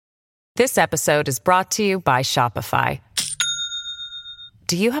This episode is brought to you by Shopify.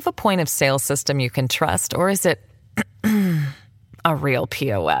 Do you have a point of sale system you can trust, or is it a real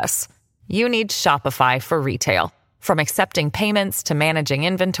POS? You need Shopify for retail. From accepting payments to managing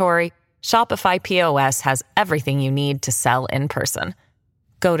inventory, Shopify POS has everything you need to sell in person.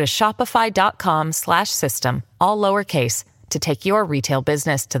 Go to shopify.com/system, all lowercase, to take your retail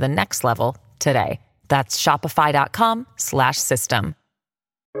business to the next level today. That's shopify.com/system.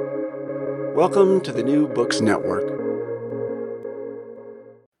 Welcome to the New Books Network.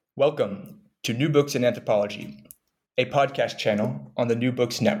 Welcome to New Books in Anthropology, a podcast channel on the New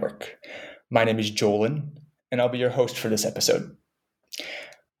Books Network. My name is Jolin, and I'll be your host for this episode.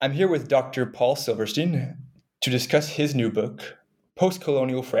 I'm here with Dr. Paul Silverstein to discuss his new book,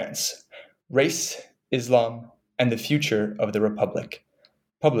 Post-Colonial France: Race, Islam, and the Future of the Republic,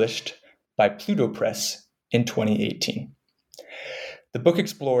 published by Pluto Press in 2018. The book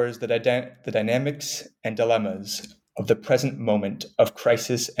explores the dynamics and dilemmas of the present moment of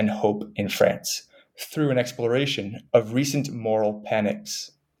crisis and hope in France through an exploration of recent moral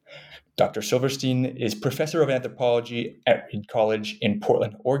panics. Dr. Silverstein is professor of anthropology at Reed College in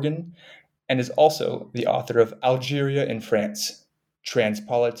Portland, Oregon, and is also the author of Algeria in France: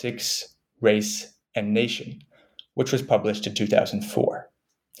 Transpolitics, Race, and Nation, which was published in 2004.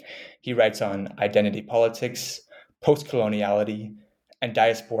 He writes on identity politics, post-coloniality, and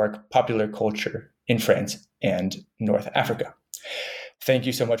diasporic popular culture in France and North Africa. Thank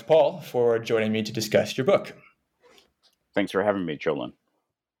you so much, Paul, for joining me to discuss your book. Thanks for having me, Jolin.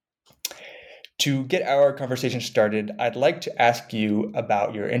 To get our conversation started, I'd like to ask you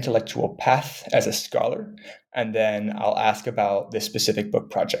about your intellectual path as a scholar, and then I'll ask about this specific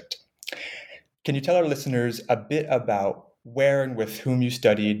book project. Can you tell our listeners a bit about where and with whom you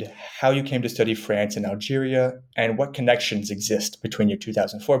studied, how you came to study France and Algeria, and what connections exist between your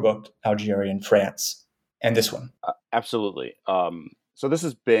 2004 book, Algeria in France, and this one? Absolutely. So this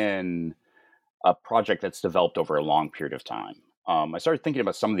has been a project that's developed over a long period of time. I started thinking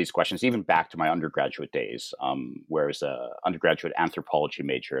about some of these questions even back to my undergraduate days, where I was an undergraduate anthropology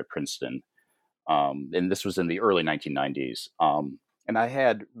major at Princeton. And this was in the early 1990s. And I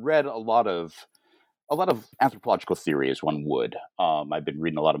had read a lot of anthropological theory, as one would. I've been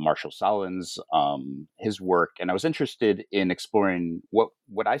reading a lot of Marshall Sahlins, his work, and I was interested in exploring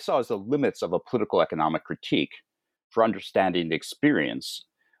what I saw as the limits of a political economic critique for understanding the experience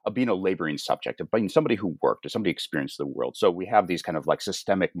of being a laboring subject, of being somebody who worked, or somebody who experienced the world. So we have these kind of like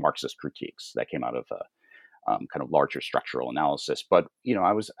systemic Marxist critiques that came out of kind of larger structural analysis. But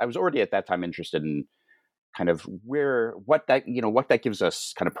I was already at that time interested in kind of what that gives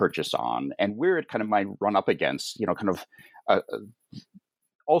us kind of purchase on, and where it kind of might run up against, kind of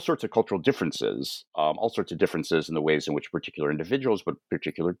all sorts of cultural differences, all sorts of differences in the ways in which particular individuals, but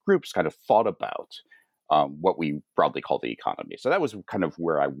particular groups kind of thought about what we broadly call the economy. So that was kind of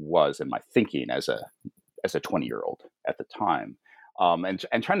where I was in my thinking as a 20-year-old at the time, and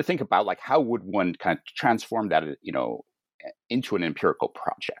trying to think about like how would one kind of transform that, into an empirical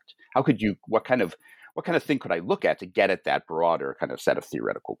project. What kind of thing could I look at to get at that broader kind of set of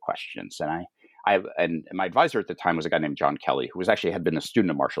theoretical questions? And and my advisor at the time was a guy named John Kelly, who had been a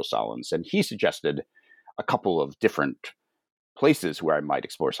student of Marshall Sahlins, and he suggested a couple of different places where I might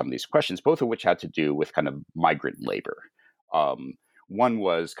explore some of these questions, both of which had to do with kind of migrant labor. One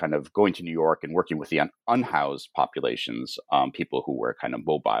was kind of going to New York and working with the unhoused populations, people who were kind of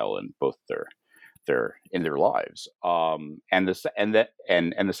mobile in both their lives, and the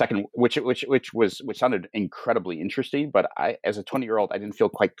second, which sounded incredibly interesting, but I, as a 20-year-old, I didn't feel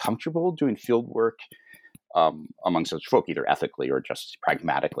quite comfortable doing field work among such folk, either ethically or just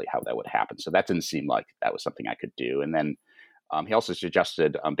pragmatically how that would happen. So that didn't seem like that was something I could do. And then he also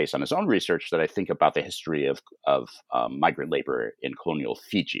suggested, based on his own research, that I think about the history of migrant labor in colonial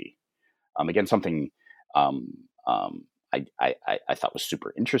Fiji. Again, something I thought was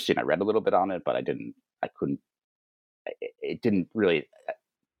super interesting. I read a little bit on it, but it didn't really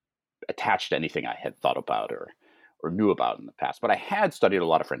attach to anything I had thought about or knew about in the past. But I had studied a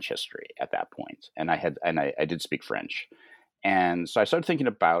lot of French history at that point, and I did speak French. And so I started thinking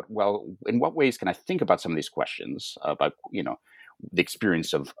about, well, in what ways can I think about some of these questions about, the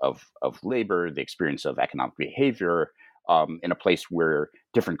experience of labor, the experience of economic behavior in a place where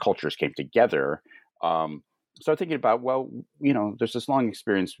different cultures came together. Started thinking about, well, there's this long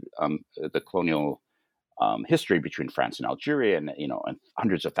experience, the colonial history between France and Algeria, and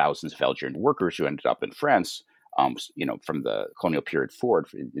hundreds of thousands of Algerian workers who ended up in France, from the colonial period forward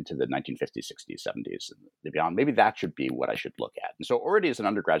into the 1950s, 60s, 70s, and beyond. Maybe that should be what I should look at. And so already as an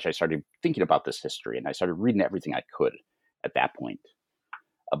undergraduate, I started thinking about this history, and I started reading everything I could at that point.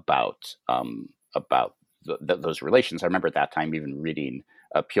 about those relations. I remember at that time even reading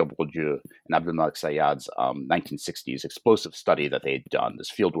Pierre Bourdieu and Abdelmalek Sayad's 1960s explosive study that they had done, this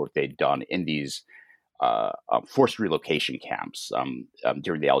field work they had done in these forced relocation camps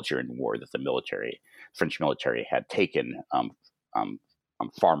during the Algerian War that the French military had taken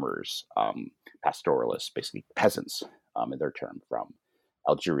farmers, pastoralists, basically peasants in their term, from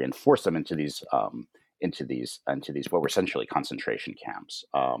Algeria, and forced them into these what were essentially concentration camps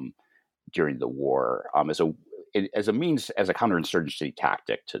during the war, as a counterinsurgency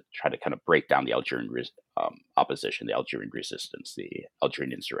tactic to try to kind of break down the Algerian opposition, the Algerian resistance, the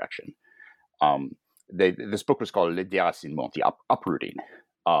Algerian insurrection. This book was called Le Déracinement, the uprooting,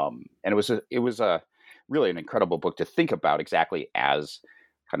 and it was a really an incredible book to think about exactly as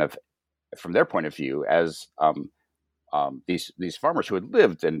kind of from their point of view as these farmers who had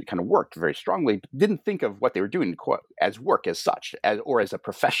lived and kind of worked very strongly didn't think of what they were doing as work as such, or as a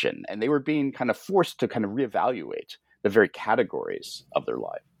profession, and they were being kind of forced to kind of reevaluate the very categories of their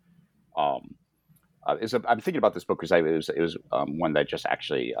life. I'm thinking about this book because it was one that I just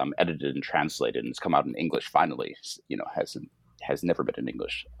actually edited and translated, and it's come out in English finally. Has never been in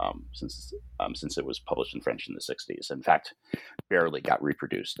English since it was published in French in the 60s. In fact, barely got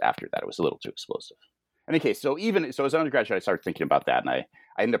reproduced after that. It was a little too explosive. In any case, so as an undergraduate, I started thinking about that, and I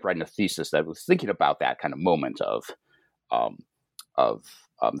ended up writing a thesis that was thinking about that kind of moment of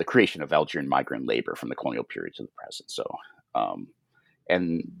the creation of Algerian migrant labor from the colonial period to the present. So,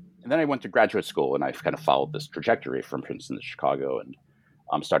 and then I went to graduate school, and I've kind of followed this trajectory from Princeton to Chicago, and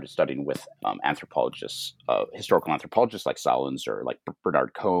started studying with anthropologists, historical anthropologists like Salins or like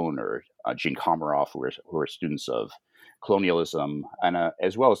Bernard Cohn or Jean Komaroff, who are students of colonialism, and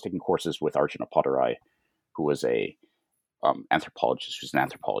as well as taking courses with Arjuna Podarai, who was an anthropologist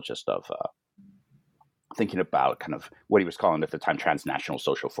of thinking about kind of what he was calling at the time transnational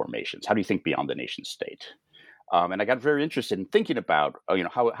social formations. How do you think beyond the nation state? And I got very interested in thinking about,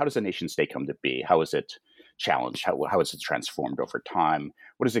 how does a nation state come to be? How is it challenged? How is it transformed over time?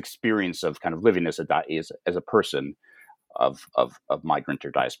 What is the experience of kind of living as a person of migrant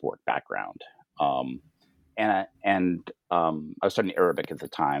or diasporic background? And I was studying Arabic at the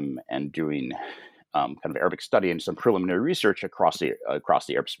time and doing kind of Arabic study and some preliminary research across the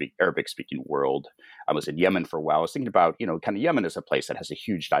Arabic speaking world. I was in Yemen for a while. I was thinking about, kind of Yemen is a place that has a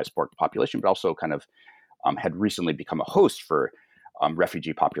huge diasporic population, but also kind of had recently become a host for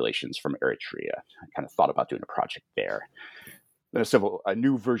refugee populations from Eritrea. I kind of thought about doing a project there. Then a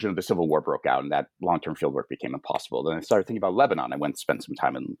new version of the Civil War broke out, and that long-term fieldwork became impossible. Then I started thinking about Lebanon. I went and spent some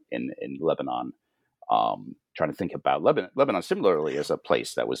time in Lebanon, trying to think about Lebanon similarly as a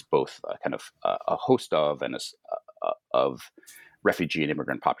place that was both kind of a host of and of refugee and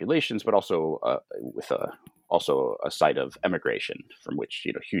immigrant populations, but also with also a site of emigration from which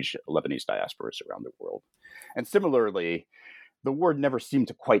huge Lebanese diasporas around the world. And similarly, the war never seemed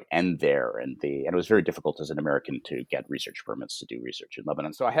to quite end there, and it was very difficult as an American to get research permits to do research in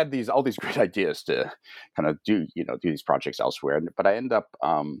Lebanon. So I had all these great ideas to kind of do these projects elsewhere, but I end up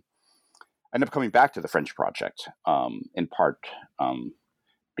coming back to the French project in part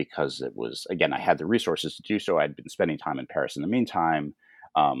because it was, again, I had the resources to do so. I'd been spending time in Paris in the meantime,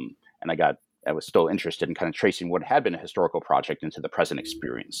 and I was still interested in kind of tracing what had been a historical project into the present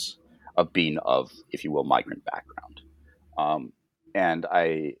experience of being of, if you will, migrant background. And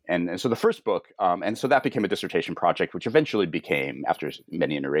so the first book, and so that became a dissertation project, which eventually became, after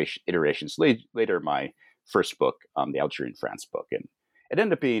many iterations later, my first book, the Algerian France book. And it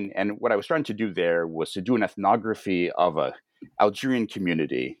ended up being, and what I was trying to do there was to do an ethnography of a Algerian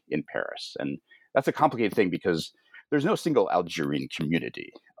community in Paris. And that's a complicated thing because there's no single Algerian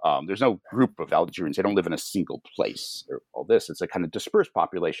community. There's no group of Algerians. They don't live in a single place or all this. It's a kind of dispersed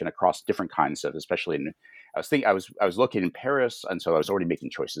population across different kinds of, especially in, I was located in Paris, and so I was already making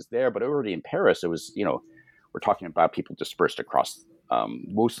choices there, but already in Paris, it was, we're talking about people dispersed across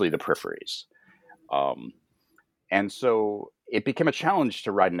mostly the peripheries. And so it became a challenge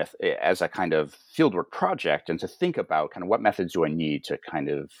to write as a kind of fieldwork project and to think about kind of what methods do I need to kind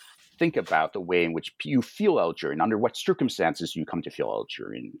of think about the way in which you feel Algerian, under what circumstances you come to feel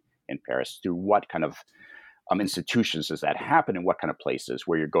Algerian in Paris, through what kind of institutions does that happen, in what kind of places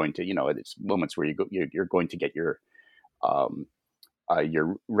where you're going to, it's moments where you're going to get your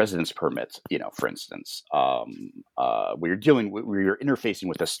residence permit, for instance, where you're interfacing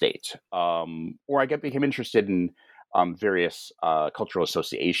with the state, or I became interested in various cultural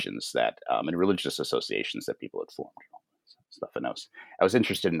associations and religious associations that people had formed. Stuff, and I was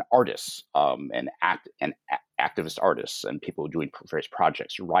interested in artists and activist artists and people doing various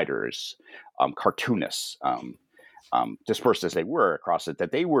projects, writers, cartoonists, dispersed as they were across it,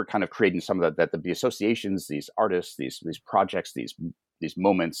 that they were kind of creating some of that the associations, these artists, these projects, these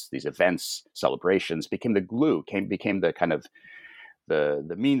moments, these events, celebrations became the glue, became the kind of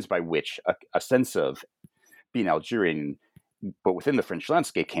the means by which a sense of being Algerian, but within the French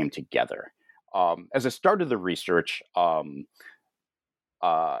landscape, came together. As I started the research,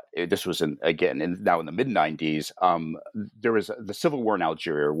 this was now in the mid-90s, there was the civil war in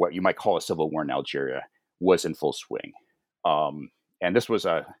Algeria, what you might call a civil war in Algeria, was in full swing. And this was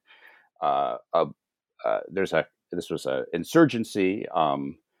a insurgency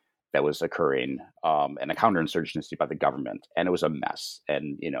that was occurring, and a counterinsurgency by the government, and it was a mess,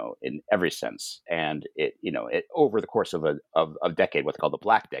 and in every sense. And it over the course of a decade, what's called the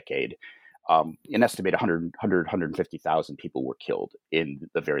Black Decade, an estimated 150,000 people were killed in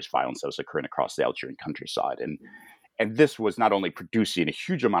the various violence that was occurring across the Algerian countryside, and this was not only producing a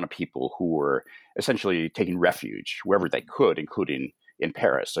huge amount of people who were essentially taking refuge wherever they could, including in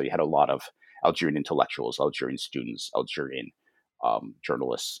Paris. So you had a lot of Algerian intellectuals, Algerian students, Algerian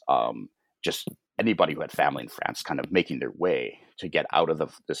journalists, just anybody who had family in France, kind of making their way to get out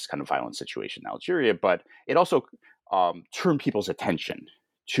of this kind of violent situation in Algeria. But it also turned people's attention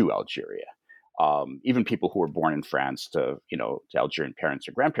to Algeria. Even people who were born in France to Algerian parents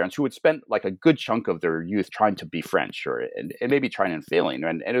or grandparents who had spent like a good chunk of their youth trying to be French, and maybe trying and failing,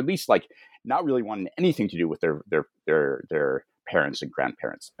 and at least like not really wanting anything to do with their parents and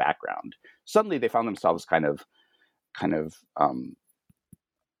grandparents' background. Suddenly, they found themselves kind of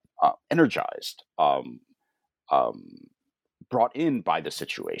energized, brought in by the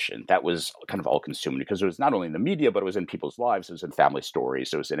situation that was kind of all-consuming, because it was not only in the media, but it was in people's lives, it was in family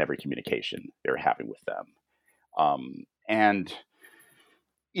stories, it was in every communication they were having with them. And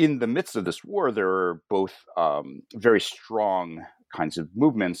in the midst of this war, there were both very strong kinds of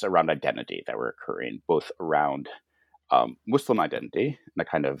movements around identity that were occurring, both around Muslim identity and a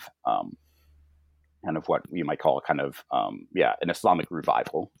kind of what you might call an Islamic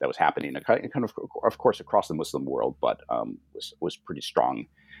revival that was happening, kind of course, across the Muslim world, but was pretty strong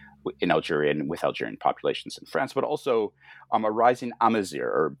in Algeria and with Algerian populations in France, but also a rising Amazigh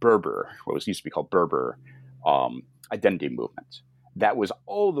or Berber, what was used to be called Berber, identity movement. That was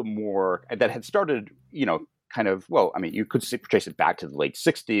all the more, that had started, you could trace it back to the late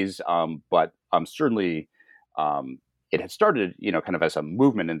 60s, but certainly it had started, kind of as a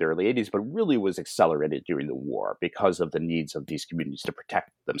movement in the early 80s, but really was accelerated during the war because of the needs of these communities to protect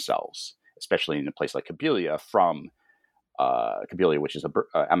themselves, especially in a place like Kabylia, which is a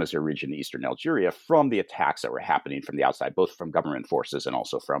Amazigh region in eastern Algeria, from the attacks that were happening from the outside, both from government forces and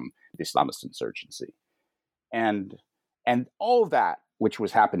also from the Islamist insurgency. And all of that, which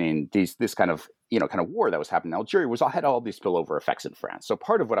was happening, this kind of war that was happening in Algeria, had all these spillover effects in France. So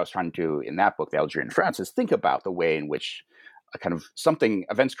part of what I was trying to do in that book, The Algerian France, is think about the way in which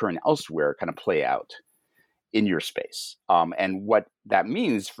events occurring elsewhere kind of play out in your space, and what that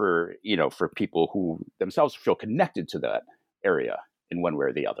means for people who themselves feel connected to that area in one way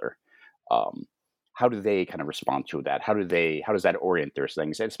or the other. How do they kind of respond to that? How does that orient their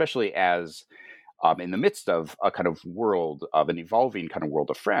things, and especially as in the midst of a kind of world of an evolving kind of world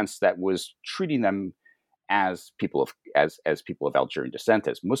of France that was treating them as people of Algerian descent,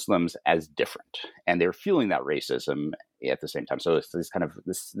 as Muslims, as different, and they're feeling that racism at the same time. So it's this kind of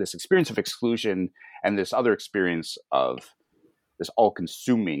this experience of exclusion and this other experience of this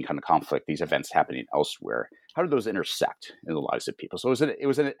all-consuming kind of conflict, these events happening elsewhere. How do those intersect in the lives of people? So it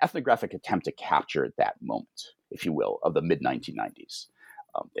was an ethnographic attempt to capture that moment, if you will, of the mid-1990s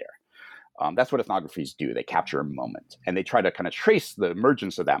there. That's what ethnographies do. They capture a moment, and they try to kind of trace the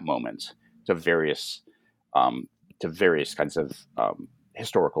emergence of that moment to various kinds of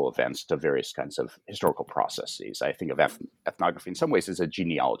historical events, to various kinds of historical processes. I think of ethnography in some ways as a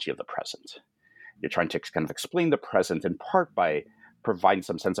genealogy of the present. You're trying to kind of explain the present in part by providing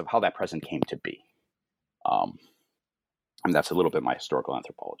some sense of how that present came to be. And that's a little bit my historical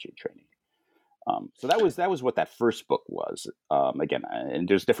anthropology training. So that was what that first book was. Again, and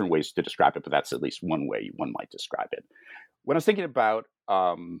there's different ways to describe it, but that's at least one way one might describe it. When I was thinking about,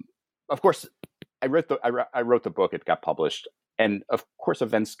 of course, I wrote the book. It got published, and of course,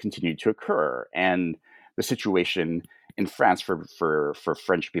 events continued to occur, and the situation in France for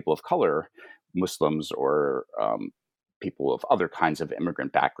French people of color, Muslims, or people of other kinds of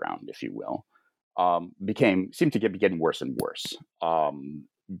immigrant background, if you will, seemed to be getting worse and worse.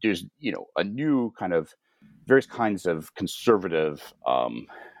 There's a new kind of various kinds of conservative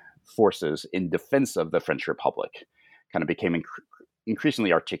forces in defense of the French Republic kind of became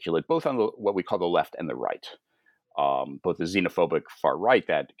increasingly articulate, both on what we call the left and the right. Both the xenophobic far right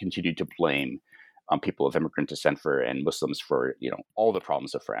that continued to blame people of immigrant descent and Muslims for all the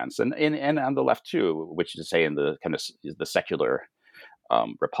problems of France, and on the left too, which is to say in the kind of the secular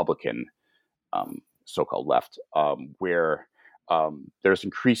Republican so-called left, where there's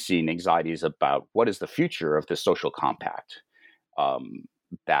increasing anxieties about what is the future of this social compact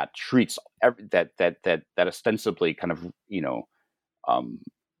that treats that ostensibly kind of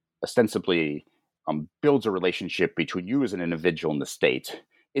ostensibly builds a relationship between you as an individual and the state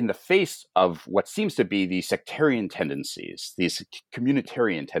in the face of what seems to be these sectarian tendencies, these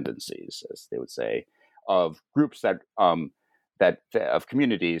communitarian tendencies, as they would say, of groups that of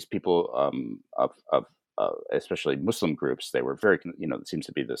communities, people of especially Muslim groups. They were very, it seems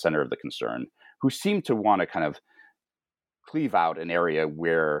to be the center of the concern, who seem to want to kind of cleave out an area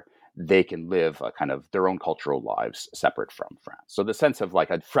where they can live a kind of their own cultural lives separate from France. So the sense of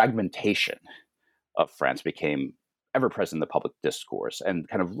like a fragmentation of France became ever present in the public discourse and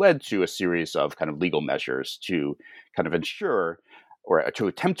kind of led to a series of kind of legal measures to kind of ensure or to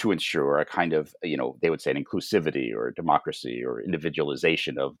attempt to ensure a kind of, they would say an inclusivity or democracy or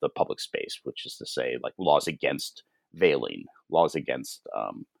individualization of the public space, which is to say like laws against veiling, laws against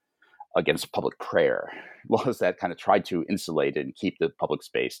public prayer, laws that kind of tried to insulate and keep the public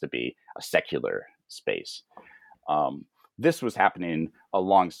space to be a secular space. This was happening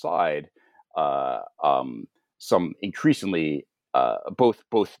alongside some increasingly both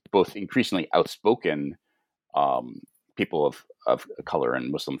increasingly outspoken people of color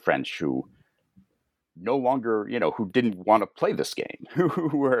and Muslim French who no longer, who didn't want to play this game,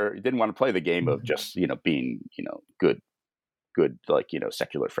 who didn't want to play the game of just, being, good, like,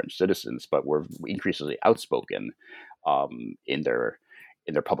 secular French citizens, but were increasingly outspoken in their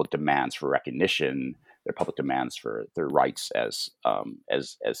public demands for recognition, their public demands for their rights as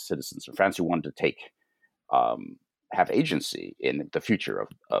citizens of France who wanted to have agency in the future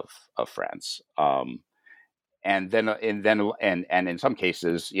of France. And in some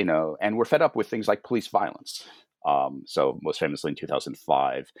cases, and we're fed up with things like police violence. So most famously in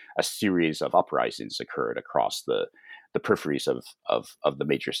 2005, a series of uprisings occurred across the peripheries of the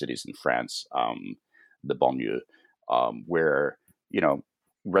major cities in France, the banlieue, where,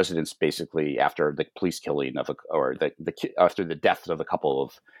 residents basically, after the police killing after the death of a couple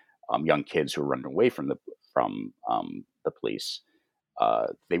of young kids who were running away from the police,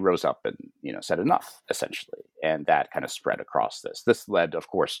 they rose up and said enough, essentially, and that kind of spread across this. This led, of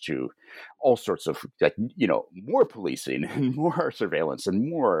course, to all sorts of more policing and more surveillance and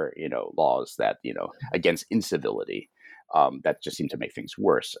more laws that against incivility that just seemed to make things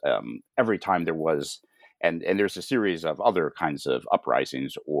worse. Every time there was, and there's a series of other kinds of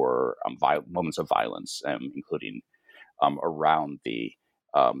uprisings or moments of violence, including around the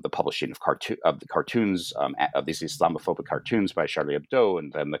publishing of the cartoons, of these Islamophobic cartoons by Charlie Hebdo,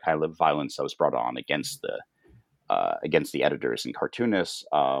 and then the kind of violence that was brought on against the editors and cartoonists,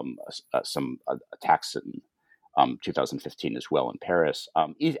 some attacks in 2015 as well in Paris.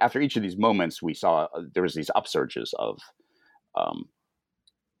 After each of these moments, we saw there was these upsurges of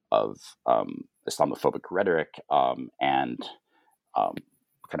Islamophobic rhetoric and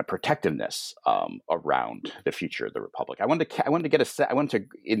kind of protectiveness around the future of the Republic. I wanted to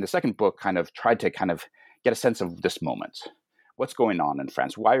in the second book kind of tried to kind of get a sense of this moment. What's going on in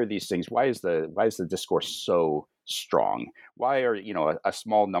France? Why are these things? Why is the discourse so strong? Why are a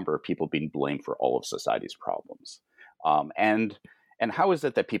small number of people being blamed for all of society's problems? And how is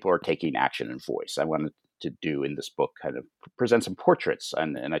it that people are taking action and voice? I wanted to do in this book kind of present some portraits,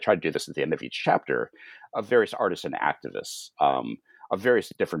 and I try to do this at the end of each chapter, of various artists and activists of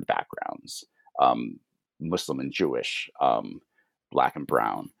various different backgrounds, Muslim and Jewish, Black and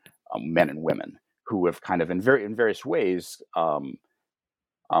brown, men and women, who have kind of in various ways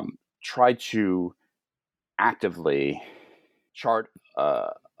tried to actively chart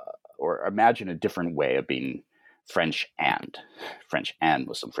or imagine a different way of being French and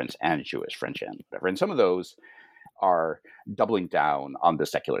Muslim, French and Jewish, French and whatever. And some of those are doubling down on the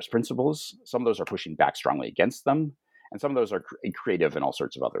secularist principles. Some of those are pushing back strongly against them. And some of those are creative in all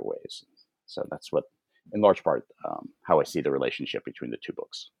sorts of other ways. So that's what, in large part, how I see the relationship between the two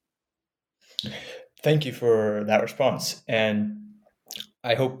books. Thank you for that response. And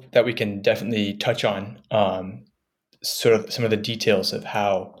I hope that we can definitely touch on sort of some of the details of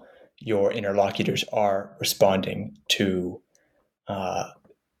how your interlocutors are responding to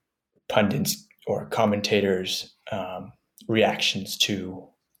pundits or commentators' reactions to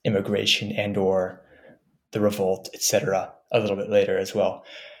immigration and or the revolt, etc., a little bit later as well.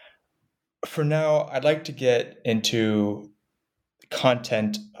 For now, I'd like to get into the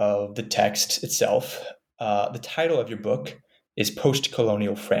content of the text itself. The title of your book is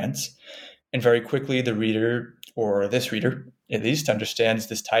Post-Colonial France, And very quickly, the reader, or this reader at least, understands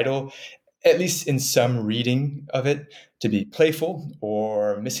this title, at least in some reading of it, to be playful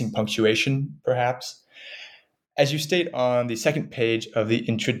or missing punctuation, perhaps. As you state on the second page of the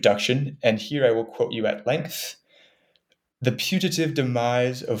introduction, and here I will quote you at length, the putative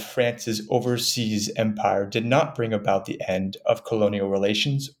demise of France's overseas empire did not bring about the end of colonial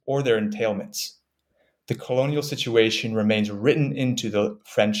relations or their entailments. The colonial situation remains written into the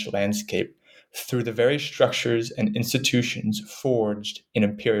French landscape through the very structures and institutions forged in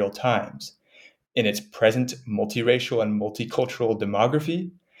imperial times, in its present multiracial and multicultural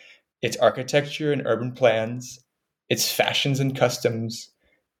demography, its architecture and urban plans, its fashions and customs,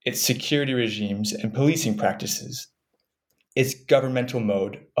 its security regimes and policing practices, its governmental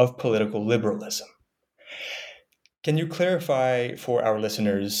mode of political liberalism. Can you clarify for our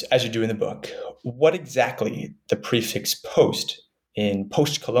listeners, as you do in the book, what exactly the prefix post in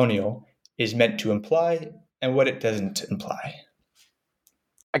post-colonial is meant to imply and what it doesn't imply?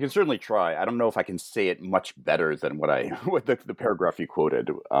 I can certainly try. I don't know if I can say it much better than what the paragraph you quoted,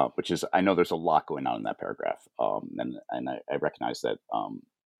 which is, I know there's a lot going on in that paragraph, and I recognize that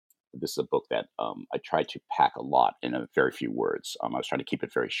this is a book that I tried to pack a lot in a very few words. I was trying to keep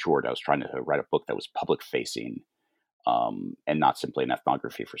it very short. I was trying to write a book that was public-facing, and not simply an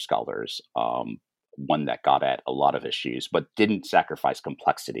ethnography for scholars. One that got at a lot of issues, but didn't sacrifice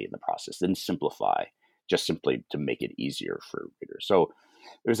complexity in the process, didn't simplify, just simply to make it easier for readers. So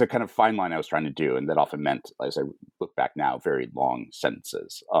there's a kind of fine line I was trying to do, and that often meant, as I look back now, very long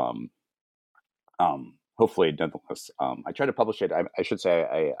sentences. Hopefully, nonetheless, I try to publish it. I should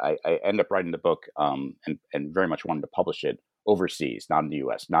say I end up writing the book and very much wanted to publish it overseas, not in the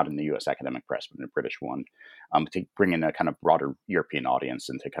U.S., not in the U.S. academic press, but in a British one, to bring in a kind of broader European audience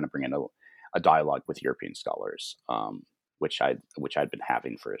and to kind of bring in a dialogue with European scholars, which I'd been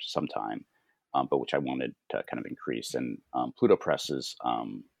having for some time, but which I wanted to kind of increase. And Pluto Press is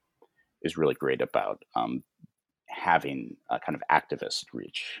really great about having a kind of activist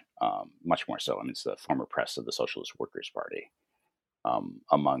reach, much more so. I mean, it's the former press of the Socialist Workers' Party,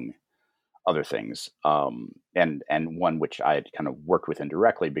 among other things, and one which I had kind of worked with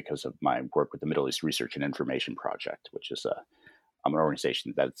indirectly because of my work with the Middle East Research and Information Project, which is an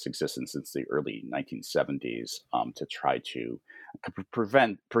organization that's existed since the early 1970s, to try to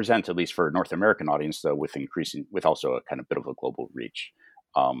present, at least for a North American audience, though, with also a kind of bit of a global reach,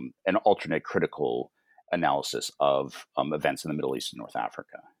 an alternate critical analysis of events in the Middle East and North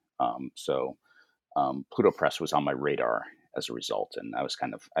Africa. So Pluto Press was on my radar as a result, and I was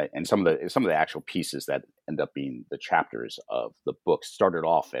and some of the actual pieces that end up being the chapters of the book started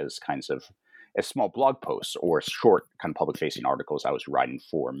off as kinds of as small blog posts or short kind of public-facing articles I was writing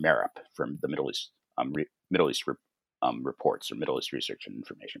for MERIP, from the Middle East Reports, or Middle East Research and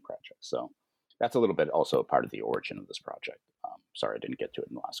Information Project. So that's a little bit also a part of the origin of this project. Sorry, I didn't get to it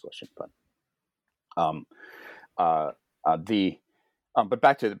in the last question, but but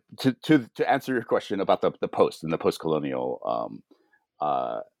back to answer your question about the post and the post-colonial.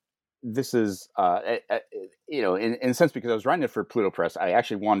 This is, in a sense, because I was writing it for Pluto Press, I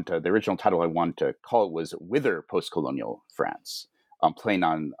actually wanted the original title I wanted to call it was Whither Post-Colonial France, playing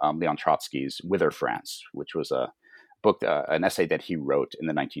on Leon Trotsky's Whither France, which was a book, an essay that he wrote in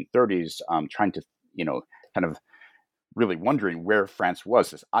the 1930s, trying to, kind of really wondering where France was,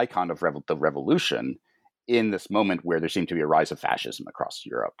 this icon of the revolution, in this moment where there seemed to be a rise of fascism across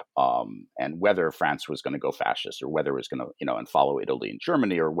Europe, and whether France was going to go fascist, or whether it was going to, and follow Italy and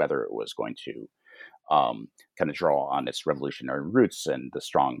Germany, or whether it was going to kind of draw on its revolutionary roots and the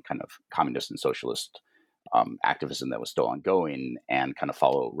strong kind of communist and socialist activism that was still ongoing, and kind of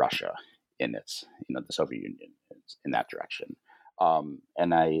follow Russia in its, the Soviet Union in that direction.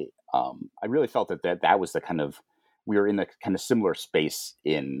 And I really felt that was the kind of, we were in a kind of similar space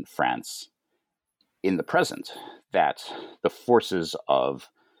in France in the present, that the forces of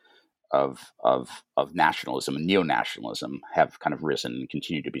nationalism and neo-nationalism have kind of risen and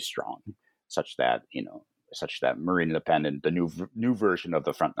continue to be strong, such that Marine Le Pen and the new version of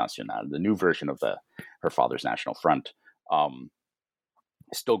the Front National, the new version of her father's National Front,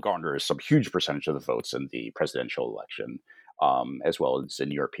 still garners some huge percentage of the votes in the presidential election, as well as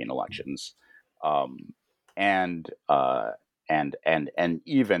in European elections, and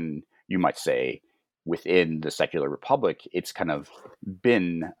even, you might say, within the secular republic, it's kind of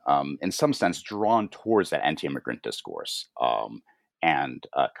been, in some sense, drawn towards that anti-immigrant discourse, and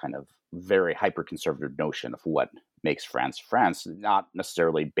a kind of very hyper-conservative notion of what makes France France, not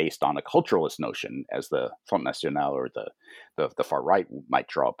necessarily based on a culturalist notion, as the Front National or the far right might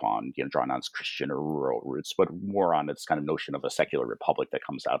draw upon, drawing on its Christian or rural roots, but more on its kind of notion of a secular republic that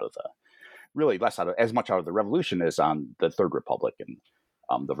comes out of really less as much out of the revolution as on the Third Republic and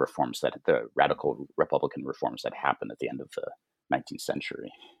the radical Republican reforms that happened at the end of the 19th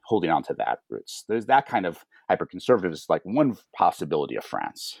century, holding on to that roots. There's that kind of hyper-conservative is like one possibility of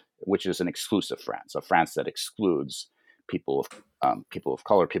France, which is an exclusive France, a France that excludes people of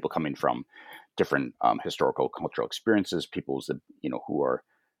color, people coming from different historical cultural experiences, peoples that who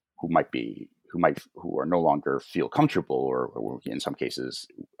are no longer feel comfortable or in some cases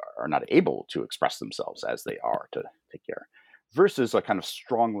are not able to express themselves as they are to take care, versus a kind of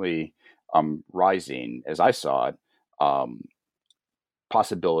strongly rising, as I saw it,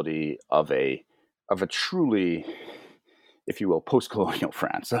 possibility of a truly, if you will, post-colonial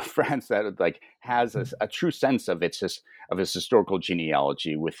France, a France that has a true sense of its historical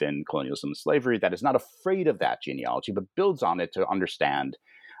genealogy within colonialism and slavery, that is not afraid of that genealogy, but builds on it to understand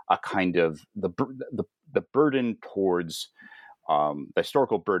a kind of the burden towards the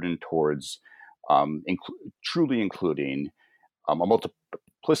historical burden towards truly including a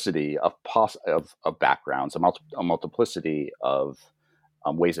multiplicity of backgrounds, a multiplicity of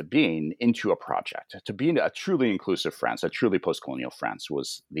ways of being into a project. To be a truly inclusive France, a truly post-colonial France,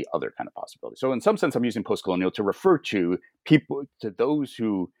 was the other kind of possibility. So in some sense, I'm using post-colonial to refer to people, to those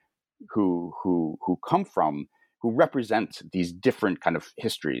who come from, who represent these different kind of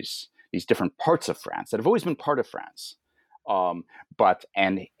histories, these different parts of France that have always been part of France, but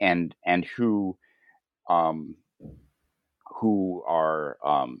who are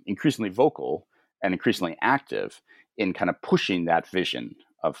increasingly vocal and increasingly active in kind of pushing that vision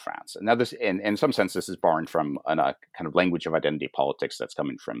of France. And now this, in some sense, this is borrowed from a kind of language of identity politics that's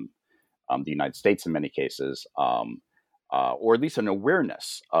coming from the United States in many cases, or at least an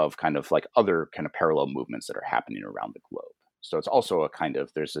awareness of kind of like other kind of parallel movements that are happening around the globe. So it's also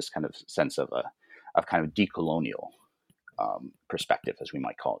there's this kind of sense of kind of decolonial perspective, as we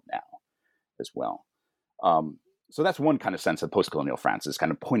might call it now, as well. So that's one kind of sense of post-colonial France, is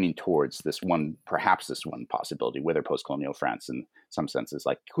kind of pointing towards this one possibility, whether post-colonial France in some senses,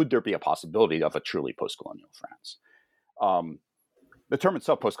 like, could there be a possibility of a truly post-colonial France? The term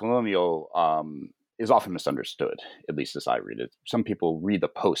itself, post-colonial, is often misunderstood, at least as I read it. Some people read the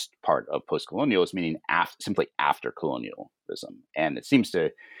post part of post-colonial as meaning simply after colonialism. And it seems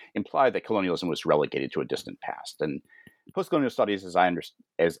to imply that colonialism was relegated to a distant past. And post-colonial studies, as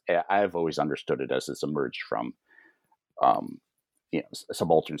I've always understood it, as it's emerged from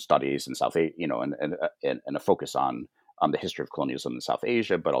subaltern studies in South Asia, and a focus on the history of colonialism in South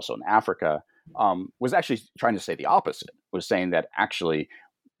Asia, but also in Africa, was actually trying to say the opposite. Was saying that actually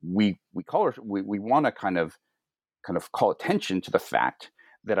we want to kind of call attention to the fact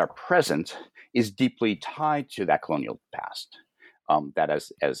that our present is deeply tied to that colonial past. That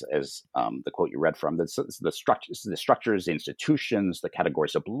as the quote you read from, the structures, the institutions, the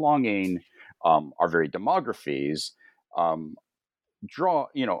categories of belonging, our very demographies,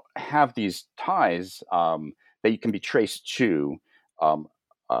 have these ties that you can be traced to the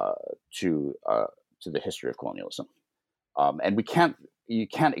history of colonialism, and you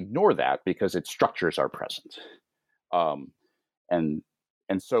can't ignore that because its structures are present,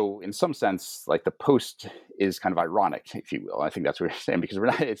 and so in some sense, like, the post is kind of ironic, if you will. I think that's what you're saying, because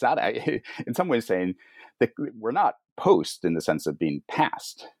it's not in some ways saying that we're not post in the sense of being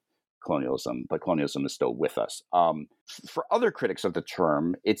past colonialism, but colonialism is still with us. For other critics of the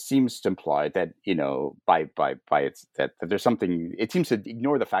term, it seems to imply that, by its that there's something. It seems to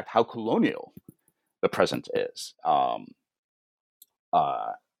ignore the fact how colonial the present is,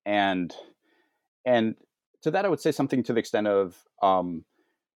 and to that I would say something to the extent of,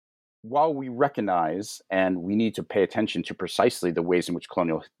 while we recognize and we need to pay attention to precisely the ways in which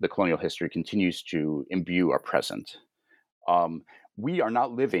the colonial history continues to imbue our present, we are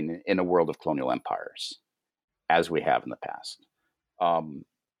not living in a world of colonial empires as we have in the past.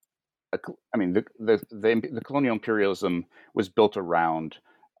 The colonial imperialism was built around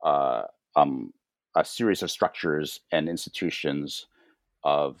a series of structures and institutions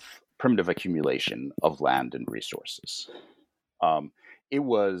of primitive accumulation of land and resources. It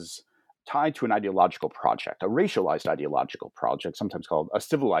was tied to an ideological project, a racialized ideological project, sometimes called a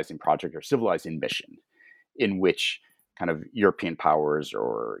civilizing project or civilizing mission, in which kind of European powers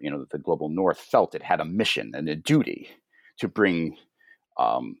or the global North felt it had a mission and a duty to bring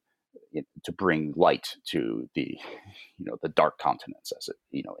light to the dark continents, as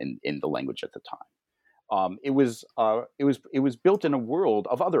in the language at the time. It was built in a world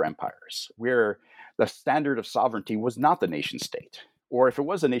of other empires where the standard of sovereignty was not the nation state. Or if it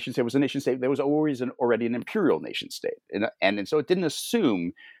was a nation state, it was a nation state. There was always already an imperial nation state. And so it didn't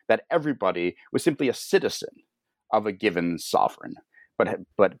assume that everybody was simply a citizen of a given sovereign,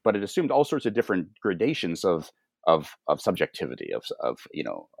 but it assumed all sorts of different gradations of subjectivity,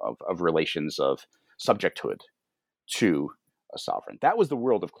 of relations of subjecthood to a sovereign. That was the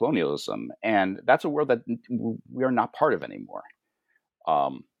world of colonialism, and that's a world that we are not part of anymore.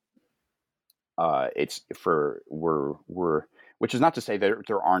 Which is not to say that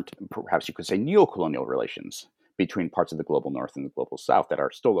there aren't, perhaps you could say, neo-colonial relations between parts of the global north and the global south that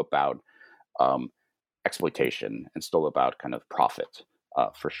are still about exploitation and still about kind of profit,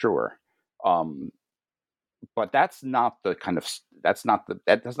 for sure. But that's no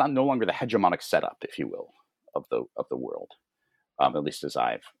longer the hegemonic setup, if you will, of the world, at least as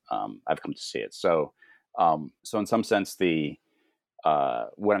I've come to see it. So in some sense,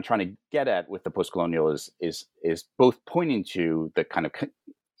 what I'm trying to get at with the postcolonial is both pointing to the kind of,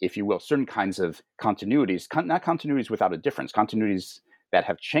 if you will, certain kinds of continuities, not continuities without a difference, continuities that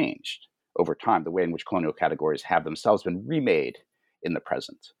have changed over time, the way in which colonial categories have themselves been remade in the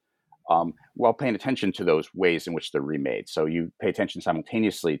present, while paying attention to those ways in which they're remade. So you pay attention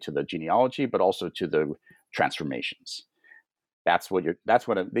simultaneously to the genealogy, but also to the transformations. That's what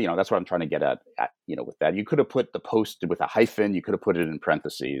I'm trying to get at, with that. You could have put the post with a hyphen. You could have put it in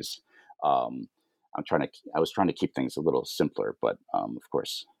parentheses. I was trying to keep things a little simpler, but of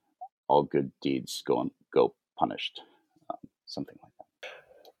course, all good deeds go punished. Something like that.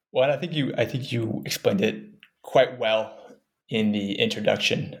 Well, and I think you explained it quite well in the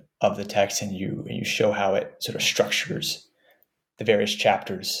introduction of the text, and you show how it sort of structures the various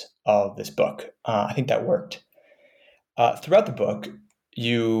chapters of this book. I think that worked. Throughout the book,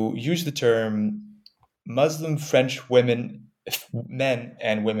 you use the term Muslim French men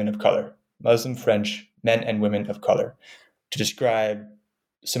and women of color, Muslim French men and women of color, to describe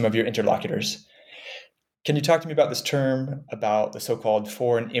some of your interlocutors. Can you talk to me about this term, about the so-called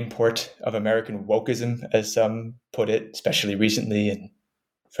foreign import of American wokeism, as some put it, especially recently in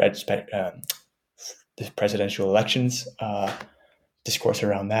the presidential elections, discourse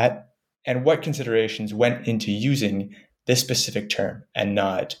around that, and what considerations went into using this specific term and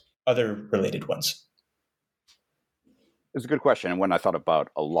not other related ones? It's a good question, and one I thought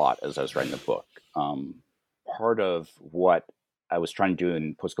about a lot as I was writing the book. Part of what I was trying to do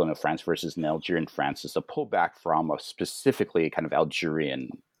in post-colonial France versus in Algerian France is to pull back from a specifically kind of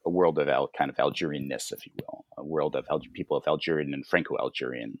a world of kind of Algerianness, if you will, a world of people of Algerian and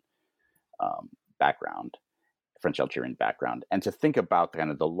Franco-Algerian background, French-Algerian background, and to think about kind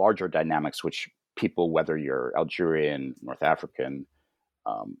of the larger dynamics which people, whether you're Algerian, North African,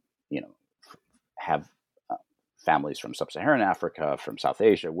 have families from sub-Saharan Africa, from South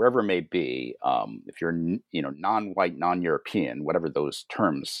Asia, wherever it may be. If you're, non-white, non-European, whatever those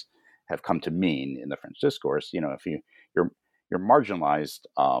terms have come to mean in the French discourse, if you're marginalized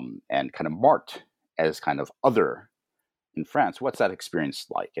and kind of marked as kind of other in France, what's that experience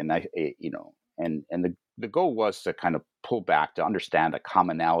like? And the goal was to kind of pull back to understand a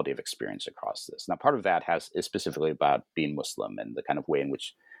commonality of experience across this. Now, part of that is specifically about being Muslim and the kind of way in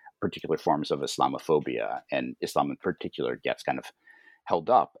which particular forms of Islamophobia and Islam in particular gets kind of held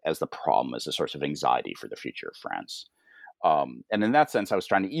up as the problem, as a source of anxiety for the future of France. And in that sense, I was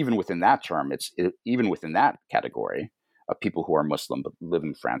trying to, even within that term, even within that category of people who are Muslim but live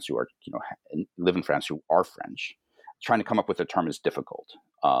in France who are French, trying to come up with a term is difficult.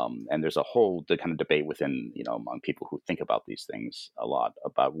 And there's a whole kind of debate within, among people who think about these things a lot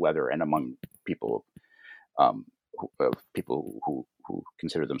about whether, and among people, who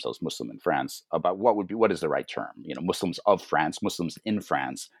consider themselves Muslim in France, about what is the right term. Muslims of France, Muslims in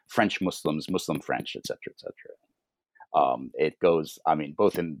France, French Muslims, Muslim French, et cetera, et cetera. It goes,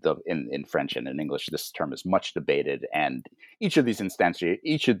 both in French and in English, this term is much debated, and each of these instances,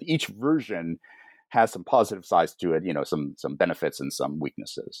 each version has some positive sides to it, some benefits and some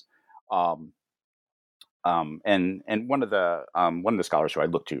weaknesses. And one of the scholars who I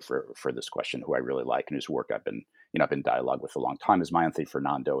look to for this question, who I really like and whose work I've been in dialogue with a long time, is Mayanthe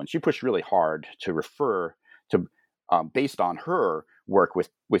Fernando, and she pushed really hard to refer to, based on her work with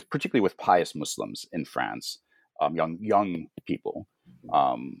particularly with pious Muslims in France, young people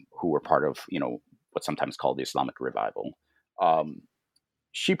who were part of what's sometimes called the Islamic revival.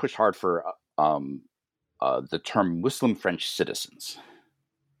 She pushed hard for the term Muslim French citizens.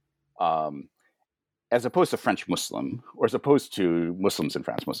 As opposed to French Muslim, or as opposed to Muslims in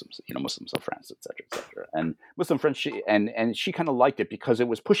France, Muslims of France, et cetera, and Muslim French, and she kind of liked it because it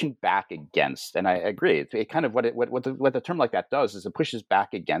was pushing back against, and I agree, it kind of what the term like that does is it pushes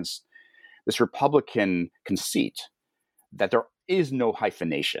back against this Republican conceit that there is no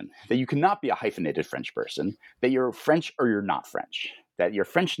hyphenation, that you cannot be a hyphenated French person, that you're French or you're not French. that your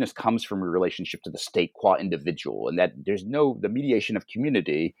Frenchness comes from your relationship to the state qua individual, and that the mediation of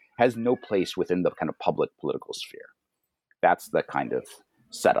community has no place within the kind of public political sphere. That's the kind of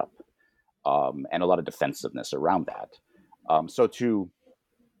setup, and a lot of defensiveness around that. So to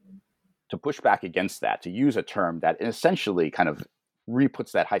push back against that, to use a term that essentially kind of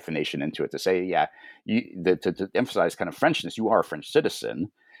re-puts that hyphenation into it, to say, to emphasize kind of Frenchness, you are a French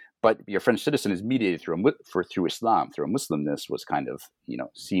citizen, but your French citizen is mediated through Islam, through a Muslimness, was kind of,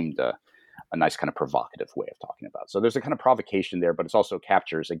 seemed a nice kind of provocative way of talking about it. So there's a kind of provocation there, but it also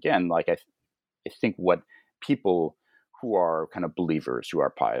captures, again, like I think what people who are kind of believers, who are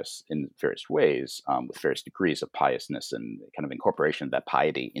pious in various ways, with various degrees of piousness and kind of incorporation of that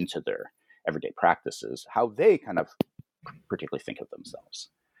piety into their everyday practices, how they kind of particularly think of themselves.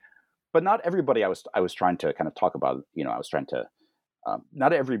 But not everybody I was trying to kind of talk about,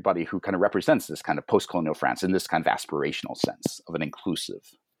 not everybody who kind of represents this kind of post-colonial France in this kind of aspirational sense of an inclusive,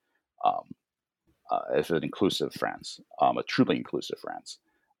 France, a truly inclusive France.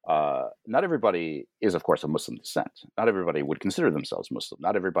 Not everybody is, of course, of Muslim descent. Not everybody would consider themselves Muslim.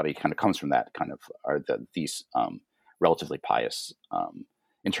 Not everybody kind of comes from that kind of, these relatively pious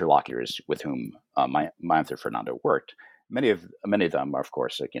interlocutors with whom my aunt Fernando worked. Many of them are, of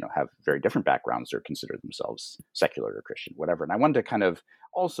course, have very different backgrounds or consider themselves secular or Christian, whatever. And I wanted to kind of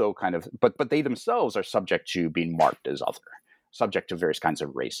also but they themselves are subject to being marked as other, subject to various kinds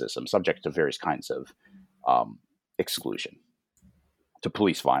of racism, subject to various kinds of exclusion, to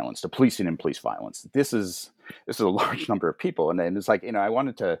police violence, to policing and police violence. This is a large number of people, and it's like, I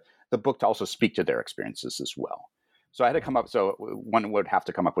wanted the book to also speak to their experiences as well. So I had to come up. So one would have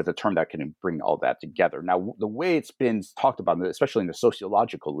to come up with a term that can bring all that together. Now, the way it's been talked about, especially in the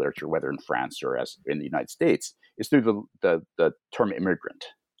sociological literature, whether in France or as in the United States, is through the term immigrant.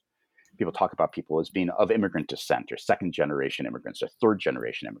 People talk about people as being of immigrant descent, or second generation immigrants, or third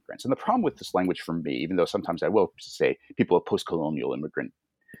generation immigrants. And the problem with this language for me, even though sometimes I will say people of post-colonial immigrant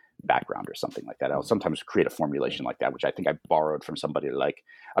background or something like that, I'll sometimes create a formulation like that, which I think I borrowed from somebody like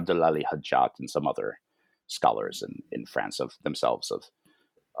Abdelali Hadjat and some other scholars in France of themselves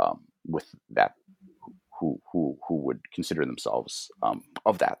with that who would consider themselves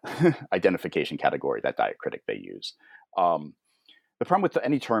of that identification category, that diacritic they use. The problem with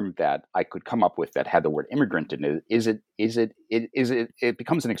any term that I could come up with that had the word immigrant in it is it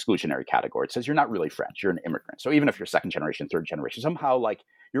becomes an exclusionary category. It says you're not really French, you're an immigrant. So even if you're second generation, third generation, somehow like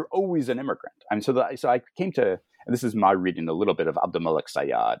you're always an immigrant. I mean, so I came to, and this is my reading a little bit of Abdelmalek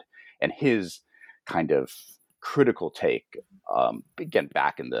Sayad and his kind of critical take, again,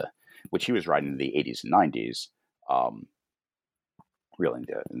 back in which he was writing in the 80s and 90s, really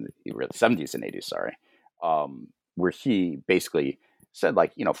in the 70s and 80s, sorry, where he basically said,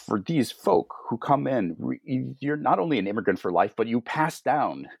 like, for these folk who come in, you're not only an immigrant for life, but you pass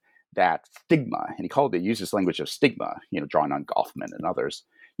down that stigma. And he used this language of stigma, drawing on Goffman and others.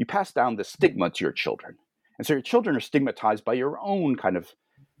 You pass down the stigma to your children. And so your children are stigmatized by your own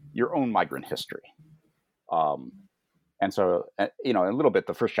migrant history. And so, a little bit,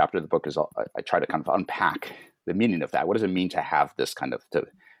 the first chapter of the book is I try to kind of unpack the meaning of that. What does it mean to have this kind of, to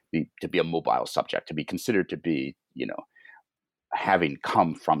be a mobile subject, to be considered to be, having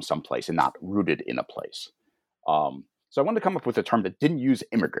come from someplace and not rooted in a place. So I wanted to come up with a term that didn't use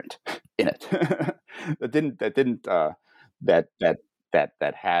immigrant in it,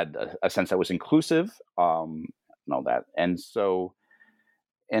 that had a sense that was inclusive, and all that. And so,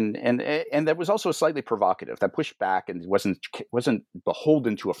 and that was also slightly provocative, that pushed back and wasn't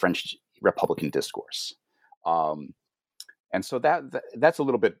beholden to a French Republican discourse. And so that's a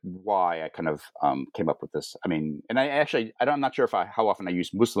little bit why I kind of came up with this. I mean, and I'm not sure how often I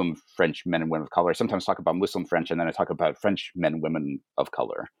use Muslim French men and women of color. I sometimes talk about Muslim French, and then I talk about French men and women of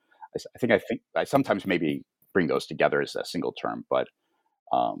color. I think I sometimes maybe bring those together as a single term, but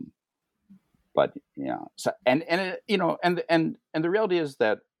So and the reality is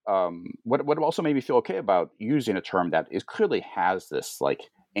that what also made me feel okay about using a term that clearly has this like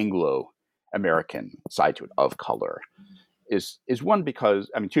Anglo-American side to it of color is one, because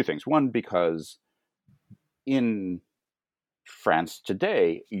two things. One, because in France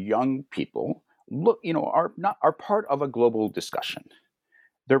today, young people are part of a global discussion.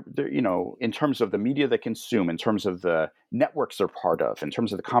 They're in terms of the media they consume, in terms of the networks they're part of, in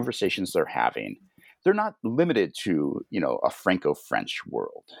terms of the conversations they're having, they're not limited to a Franco-French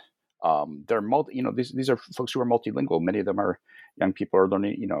world. They're these are folks who are multilingual. Many of them are young people are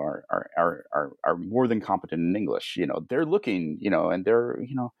learning, are more than competent in English. They're looking, and they're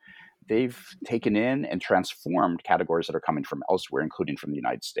they've taken in and transformed categories that are coming from elsewhere, including from the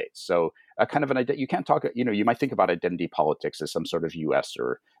United States. So a kind of you can't talk, you might think about identity politics as some sort of US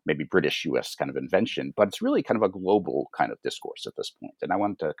or maybe British US kind of invention, but it's really kind of a global kind of discourse at this point. And I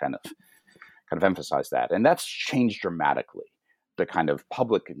want to kind of emphasize that. And that's changed dramatically. The kind of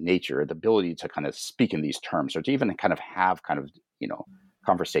public nature, the ability to kind of speak in these terms, or to even kind of have kind of,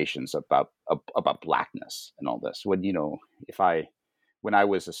 conversations about Blackness and all this. When I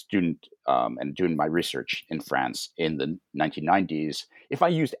was a student and doing my research in France in the 1990s, if I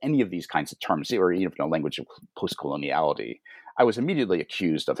used any of these kinds of terms, or even the language of post-coloniality, I was immediately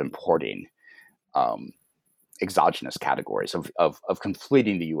accused of importing exogenous categories, of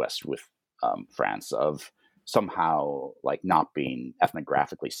conflating the U.S. with France, of somehow like not being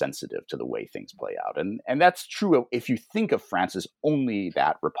ethnographically sensitive to the way things play out. And that's true if you think of France as only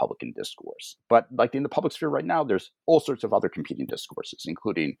that Republican discourse. But like in the public sphere right now, there's all sorts of other competing discourses,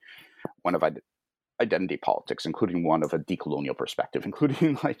 including one of identity politics, including one of a decolonial perspective,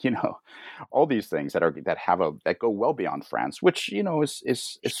 including all these things that go well beyond France, which is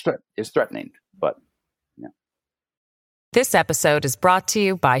threatening. But yeah. This episode is brought to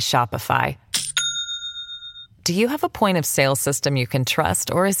you by Shopify. Do you have a point of sale system you can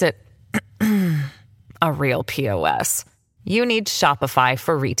trust, or is it a real POS? You need Shopify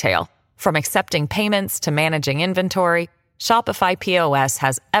for retail. From accepting payments to managing inventory, Shopify POS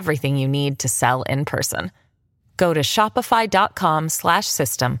has everything you need to sell in person. Go to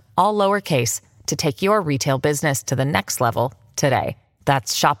shopify.com/system, all lowercase, to take your retail business to the next level today.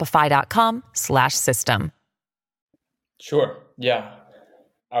 That's shopify.com/system. Sure. Yeah.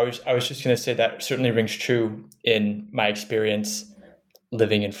 I was just going to say that certainly rings true in my experience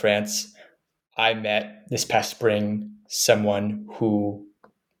living in France. I met this past spring someone who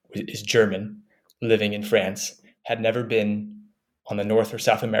is German living in France, had never been on the North or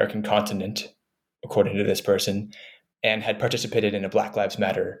South American continent, according to this person, and had participated in a Black Lives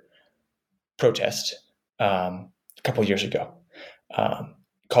Matter protest a couple years ago,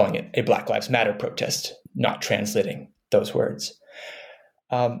 calling it a Black Lives Matter protest, not translating those words.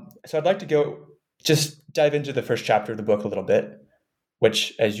 So I'd like to just dive into the first chapter of the book a little bit,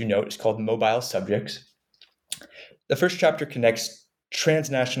 which, as you note, is called Mobile Subjects. The first chapter connects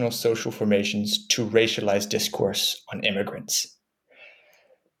transnational social formations to racialized discourse on immigrants.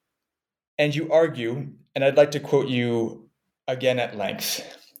 And you argue, and I'd like to quote you again at length,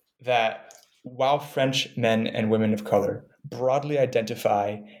 that while French men and women of color broadly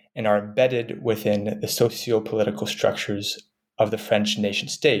identify and are embedded within the socio-political structures of the French nation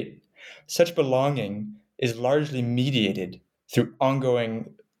state, such belonging is largely mediated through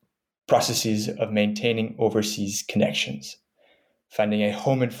ongoing processes of maintaining overseas connections. Finding a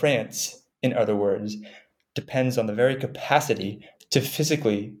home in France, in other words, depends on the very capacity to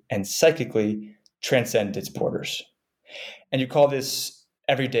physically and psychically transcend its borders. And you call this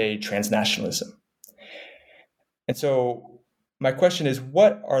everyday transnationalism. And so my question is,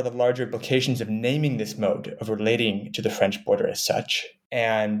 what are the larger implications of naming this mode of relating to the French border as such?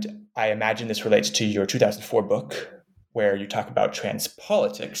 And I imagine this relates to your 2004 book, where you talk about trans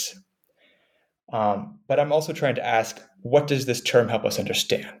politics. But I'm also trying to ask, what does this term help us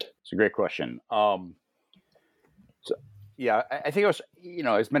understand? It's a great question. I think it was,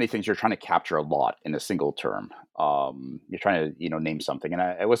 as many things, you're trying to capture a lot in a single term. You're trying to, name something. And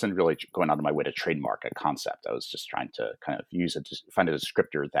I wasn't really going out of my way to trademark a concept. I was just trying to kind of find a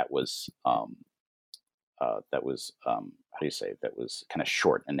descriptor that was, how do you say, that was kind of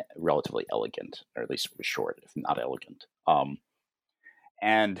short and relatively elegant, or at least short, if not elegant. So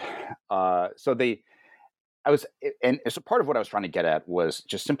part of what I was trying to get at was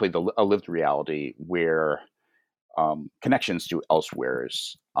just simply a lived reality where connections to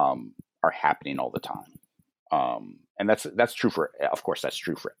elsewheres are happening all the time. And that's true for, of course, that's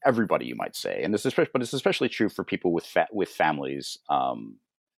true for everybody, you might say. And but it's especially true for people with families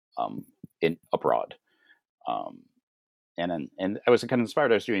abroad. And I was kind of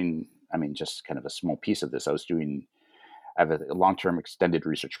inspired. I was doing, just kind of a small piece of this. I have a long-term extended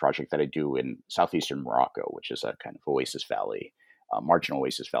research project that I do in southeastern Morocco, which is a kind of oasis valley, marginal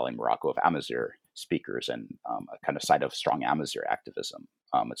oasis valley in Morocco of Amazigh speakers, and a kind of site of strong Amazigh activism.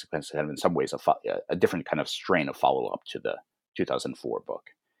 It's kind of in some ways a different kind of strain of follow-up to the 2004 book.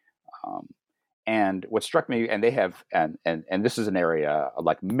 And what struck me, and they have, and this is an area,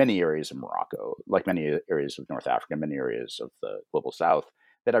 like many areas in Morocco, like many areas of North Africa, many areas of the global South,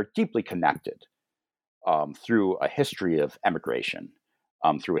 that are deeply connected through a history of emigration,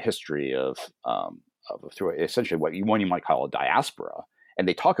 through a history through essentially what you might call a diaspora. And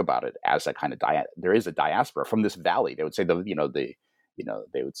they talk about it as a kind of there is a diaspora from this valley. They would say the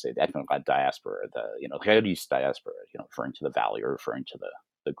they would say the Ethnoglad diaspora, the Coyotes diaspora, referring to the valley or referring to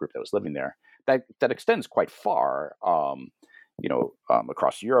the group that was living there. That extends quite far,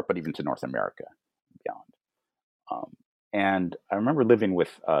 across Europe, but even to North America and beyond. And I remember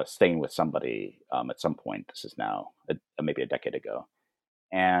staying with somebody at some point. This is now maybe a decade ago,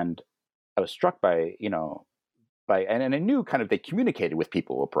 and I was struck by, and I knew kind of they communicated with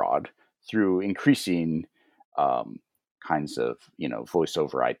people abroad through increasing kinds of, voice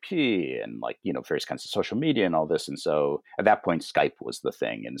over IP and various kinds of social media and all this. And so at that point, Skype was the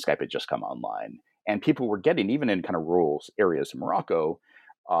thing, and Skype had just come online, and people were getting, even in kind of rural areas of Morocco,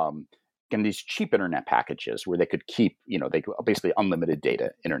 getting these cheap internet packages where they could keep, they basically unlimited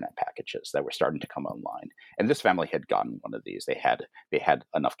data internet packages that were starting to come online. And this family had gotten one of these. They had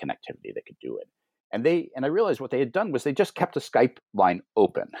enough connectivity they could do it. And I realized what they had done was they just kept a Skype line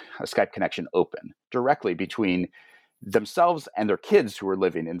open, a Skype connection open directly between themselves and their kids who were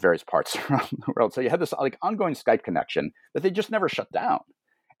living in various parts around the world. So you had this ongoing Skype connection that they just never shut down.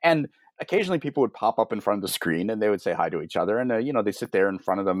 And occasionally people would pop up in front of the screen and they would say hi to each other. And, they sit there in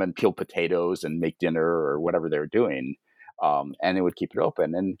front of them and peel potatoes and make dinner or whatever they were doing. And they would keep it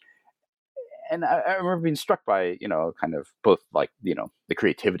open. And I remember being struck by, kind of both the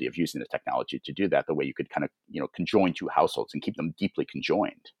creativity of using the technology to do that, the way you could kind of, conjoin two households and keep them deeply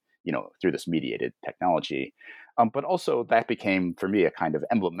conjoined, through this mediated technology. But also that became, for me, a kind of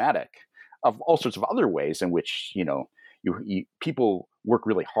emblematic of all sorts of other ways in which, people work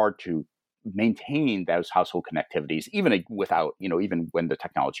really hard to maintain those household connectivities, even without, even when the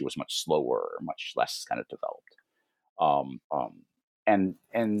technology was much slower or much less kind of developed. And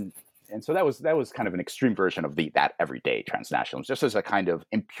so that was kind of an extreme version of that everyday transnationalism, just as a kind of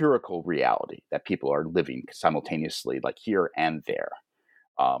empirical reality that people are living simultaneously, like here and there,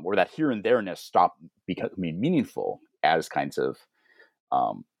 or that here and there-ness stop becoming meaningful as kinds of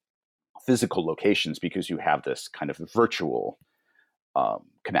physical locations because you have this kind of virtual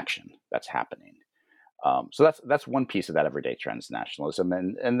connection that's happening. So that's one piece of that everyday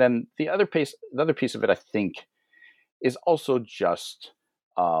transnationalism, and then the other piece of it, I think, is also just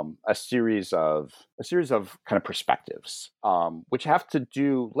a series of kind of perspectives, which have to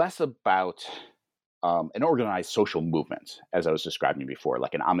do less about an organized social movement, as I was describing before,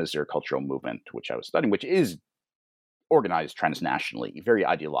 like an Amazigh cultural movement, which I was studying, which is organized transnationally, very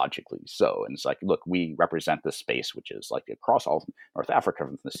ideologically so. And it's like, look, we represent this space, which is like across all North Africa,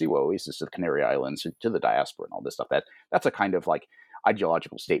 from the Siwa Oasis to the Canary Islands to the diaspora and all this stuff. That's a kind of like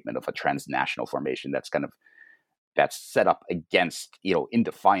ideological statement of a transnational formation that's set up against, in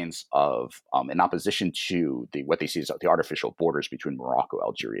defiance of, in opposition to what they see as the artificial borders between Morocco,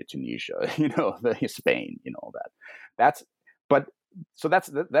 Algeria, Tunisia, Spain, all that. That's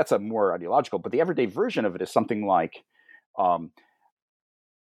a more ideological, but the everyday version of it is something like,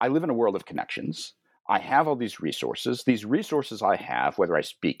 I live in a world of connections. I have all these resources. These resources I have, whether I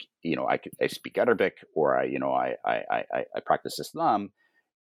speak, I speak Arabic or I practice Islam,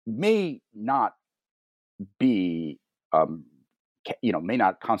 may not be, may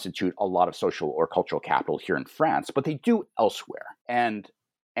not constitute a lot of social or cultural capital here in France, but they do elsewhere. And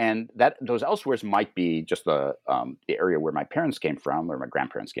that those elsewheres might be just the area where my parents came from or my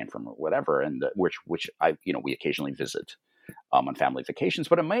grandparents came from or whatever, and which I we occasionally visit on family vacations.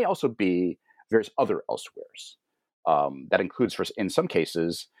 But it may also be various other elsewheres. That includes, in some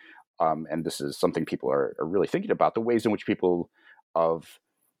cases, and this is something people are really thinking about, the ways in which people of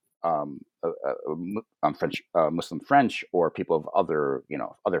Muslim French or people of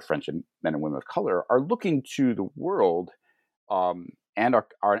other French men and women of color are looking to the world and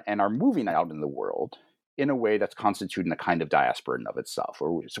are moving out in the world in a way that's constituting a kind of diaspora in of itself,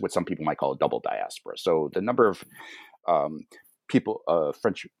 or what some people might call a double diaspora. So the number of people,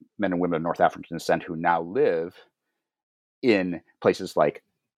 French men and women of North African descent who now live in places like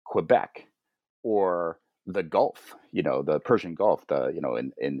Quebec or the Gulf, the Persian Gulf,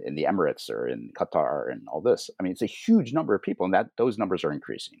 in the Emirates or in Qatar and all this. I mean, it's a huge number of people, and those numbers are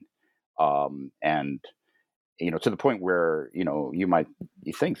increasing. And to the point where,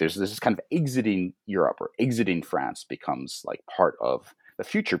 you think there's this kind of exiting Europe or exiting France becomes like part of the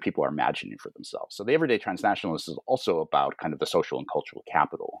future people are imagining for themselves. So the everyday transnationalist is also about kind of the social and cultural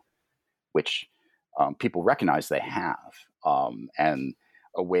capital, which people recognize they have, and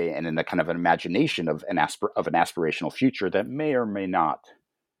a way, and in the kind of an imagination of an aspirational future that may or may not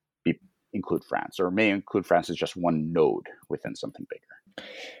include France, or may include France as just one node within something bigger.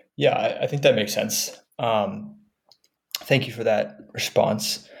 Yeah, I think that makes sense. Thank you for that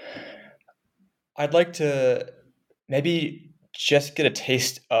response. I'd like to maybe just get a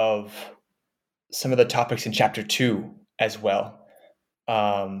taste of some of the topics in chapter 2 as well.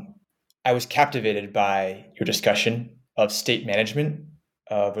 I was captivated by your discussion of state management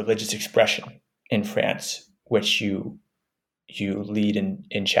of religious expression in France, which you lead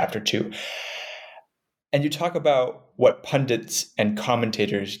in chapter 2. And you talk about what pundits and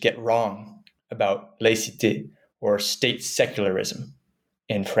commentators get wrong about laïcité, or state secularism,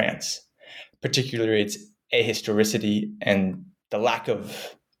 in France, particularly its ahistoricity and the lack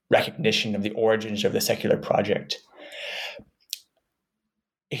of recognition of the origins of the secular project.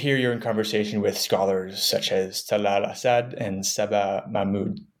 Here you're in conversation with scholars such as Talal Asad and Saba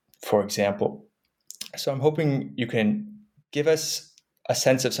Mahmoud, for example. So I'm hoping you can give us a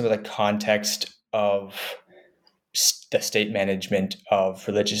sense of some of the context of the state management of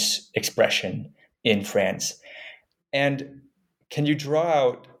religious expression in France. And can you draw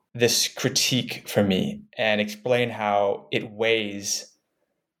out this critique for me and explain how it weighs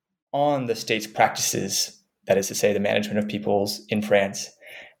on the state's practices, that is to say, the management of peoples in France,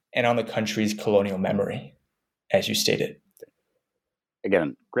 and on the country's colonial memory, as you stated?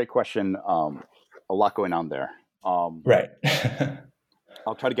 Again, great question. A lot going on there. Right.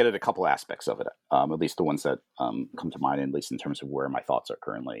 I'll try to get at a couple aspects of it, at least the ones that come to mind, at least in terms of where my thoughts are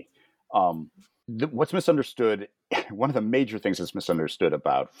currently. What's misunderstood, one of the major things that's misunderstood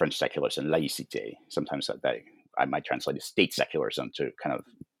about French secularism, laïcité, sometimes that I might translate as state secularism to kind of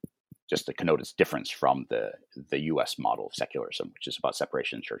just to connote its difference from the U.S. model of secularism, which is about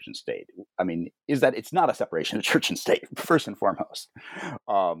separation of church and state. I mean, is that it's not a separation of church and state, first and foremost.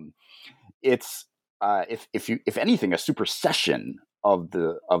 It's if anything, a supersession of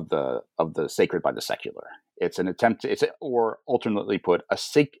the sacred by the secular. It's an attempt to, or alternately put, a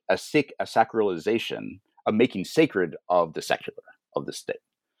sacralization of making sacred of the secular, of the state.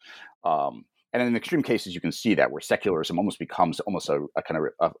 And in extreme cases, you can see that where secularism almost becomes almost a kind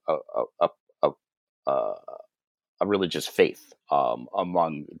of a religious faith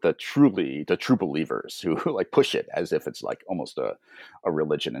among the true believers who like push it as if it's like almost a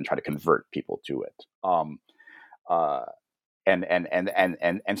religion and try to convert people to it.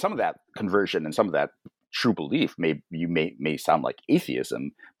 And some of that conversion and some of that true belief may sound like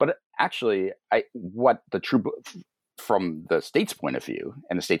atheism, but actually, from the state's point of view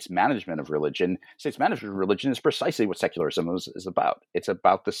and the state's management of religion is precisely what secularism is about. It's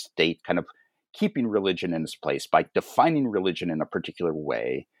about the state kind of keeping religion in its place by defining religion in a particular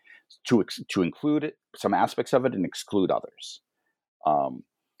way to include some aspects of it and exclude others.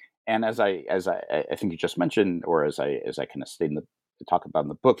 And as I think you just mentioned, or as I kind of talk about in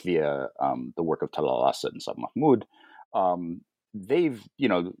the book via the work of Talal Asad and Saba Mahmoud, they've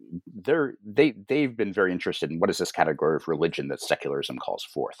been very interested in what is this category of religion that secularism calls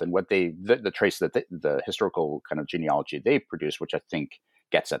forth, and what the trace that the historical kind of genealogy they produce, which I think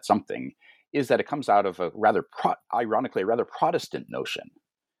gets at something, is that it comes out of a ironically a rather Protestant notion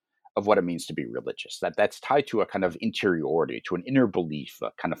of what it means to be religious. That's tied to a kind of interiority, to an inner belief,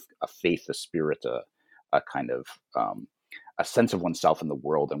 a kind of a faith, a spirit, a kind of a sense of oneself in the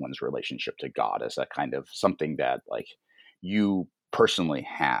world and one's relationship to God as a kind of something that like you personally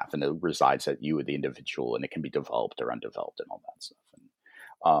have, and it resides at you, the individual, and it can be developed or undeveloped and all that stuff.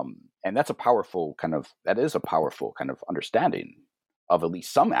 And that's a powerful kind of understanding of at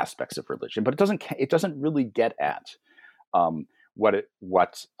least some aspects of religion, but it doesn't really get at what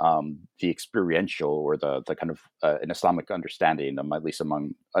the experiential or the kind of an Islamic understanding, at least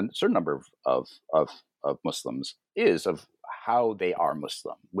among a certain number of Muslims, is of how they are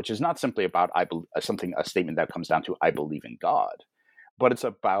Muslim, which is not simply about a statement that comes down to I believe in God, but it's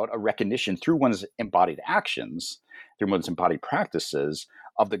about a recognition through one's embodied actions, through one's embodied practices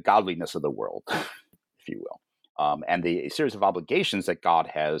of the godliness of the world, if you will, and the series of obligations that God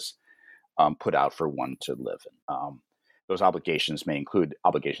has put out for one to live in. Those obligations may include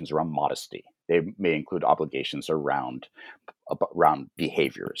obligations around modesty. They may include obligations around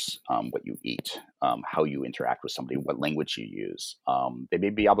behaviors, what you eat, how you interact with somebody, what language you use. They may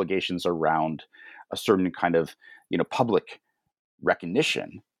be obligations around a certain kind of public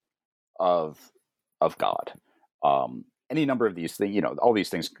recognition of God. Any number of these things, all these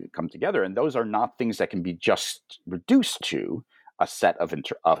things come together, and those are not things that can be just reduced to a set of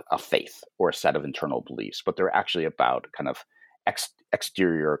a faith or a set of internal beliefs, but they're actually about kind of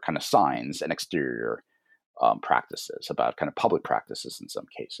exterior kind of signs and exterior practices, about kind of public practices in some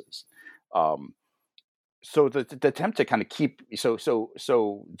cases. So the attempt to kind of keep so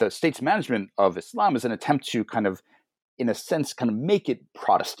the state's management of Islam is an attempt to kind of, in a sense, kind of make it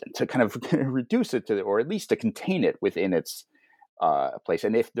Protestant, to kind of reduce it to, or at least to contain it within its place.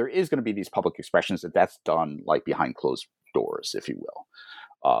 And if there is going to be these public expressions, that's done like behind closed doors, if you will,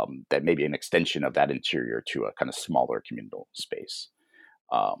 that may be an extension of that interior to a kind of smaller communal space.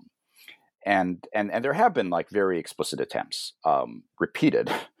 Um, and there have been like very explicit attempts, repeated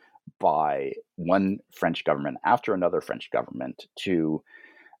by one French government after another French government, to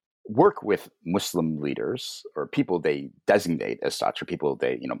work with Muslim leaders or people they designate as such, or people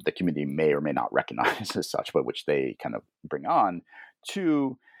they, the community may or may not recognize as such, but which they kind of bring on,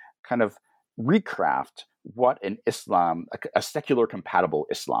 to kind of recraft what an Islam, a secular compatible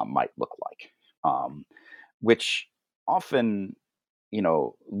Islam might look like, which often,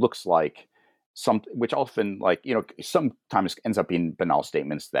 looks like which often, like, sometimes ends up being banal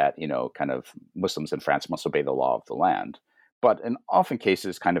statements that, kind of Muslims in France must obey the law of the land, but in often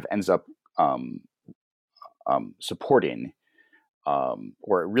cases kind of ends up supporting,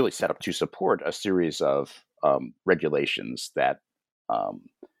 or really set up to support, a series of regulations that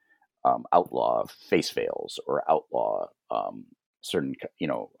outlaw face veils, or outlaw certain,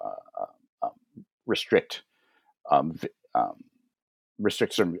 restrict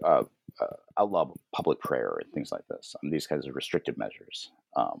certain outlaw public prayer and things like this. These kinds of restrictive measures.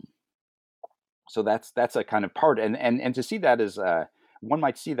 So that's a kind of part, and to see that as one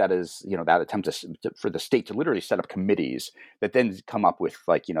might see that as, that attempt for the state to literally set up committees that then come up with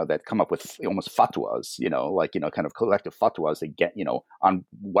almost fatwas, kind of collective fatwas that get, on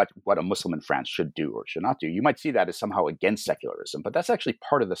what a Muslim in France should do or should not do. You might see that as somehow against secularism, but that's actually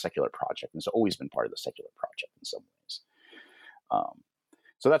part of the secular project, and it's always been part of the secular project in some ways.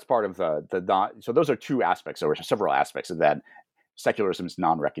 So that's part of so those are two aspects, or several aspects of that. Secularism's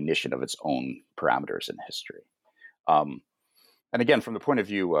non-recognition of its own parameters in history. And again, from the point of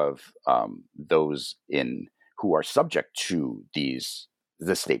view of those who are subject to the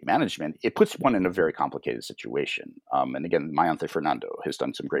state management, it puts one in a very complicated situation. And again, Mayanthe Fernando has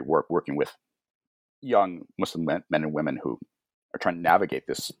done some great work working with young Muslim men and women who are trying to navigate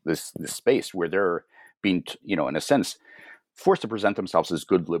this space where they're being, in a sense, forced to present themselves as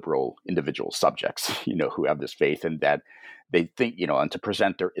good liberal individual subjects, who have this faith, and that they think, and to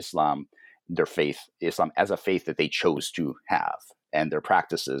present their Islam as a faith that they chose to have, and their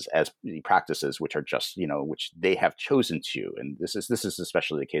practices as practices which are just, which they have chosen to. And this is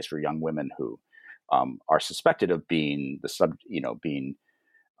especially the case for young women who are suspected of being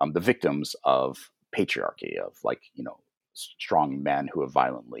the victims of patriarchy, of strong men who have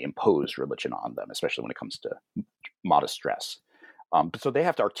violently imposed religion on them, especially when it comes to modest dress. So they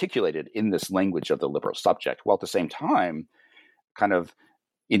have to articulate it in this language of the liberal subject, while at the same time,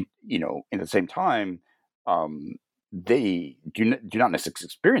 they do not necessarily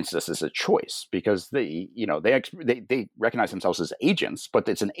experience this as a choice, because they recognize themselves as agents, but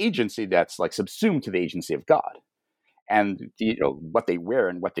it's an agency that's like subsumed to the agency of God. And what they wear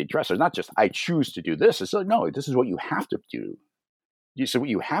and what they dress is not just I choose to do this. It's like, no, this is what you have to do. So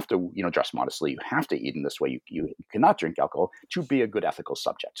you have to, dress modestly. You have to eat in this way. You cannot drink alcohol to be a good ethical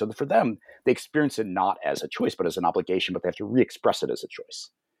subject. So for them, they experience it not as a choice, but as an obligation. But they have to re-express it as a choice,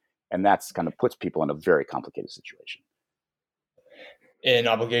 and that's kind of puts people in a very complicated situation. An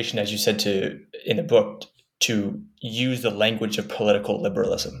obligation, as you said, in the book, to use the language of political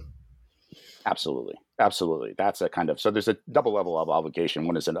liberalism. Absolutely. That's a kind of, so there's a double level of obligation.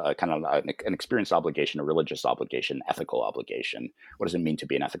 One is a kind of an experience obligation, a religious obligation, ethical obligation. What does it mean to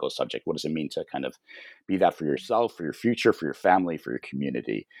be an ethical subject? What does it mean to kind of be that for yourself, for your future, for your family, for your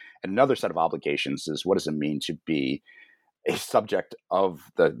community? And another set of obligations is, what does it mean to be a subject of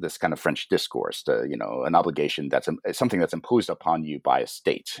this kind of French discourse, an obligation that's something that's imposed upon you by a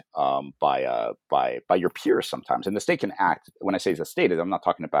state, by your peers sometimes. And the state can act. When I say the state, I'm not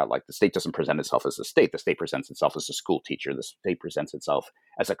talking about like the state doesn't present itself as a state. The state presents itself as a school teacher. The state presents itself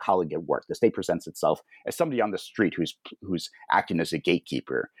as a colleague at work. The state presents itself as somebody on the street who's acting as a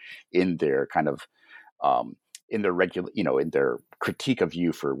gatekeeper in their kind of in their regular, in their critique of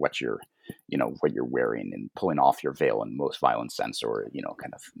you for what you're wearing, and pulling off your veil in the most violent sense, or,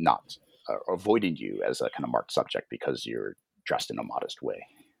 kind of not avoiding you as a kind of marked subject because you're dressed in a modest way,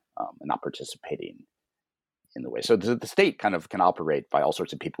 and not participating in the way. So the state kind of can operate by all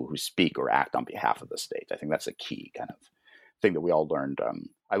sorts of people who speak or act on behalf of the state. I think that's a key kind of thing that we all learned.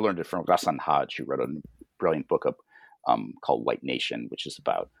 I learned it from Ghassan Haj, who wrote a brilliant book called White Nation, which is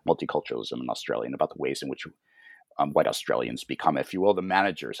about multiculturalism in Australia and about the ways in which white Australians become, if you will, the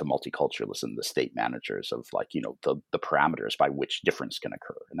managers of multiculturalism, the state managers of the parameters by which difference can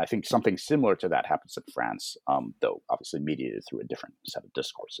occur. And I think something similar to that happens in France, though obviously mediated through a different set of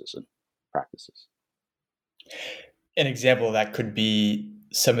discourses and practices. An example of that could be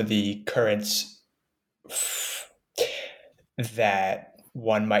some of the currents that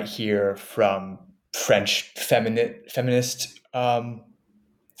one might hear from French feminist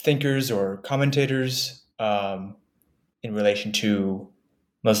thinkers or commentators in relation to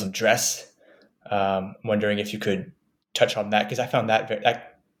Muslim dress. Wondering if you could touch on that, because I found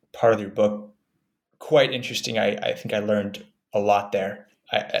that part of your book quite interesting. I think I learned a lot there,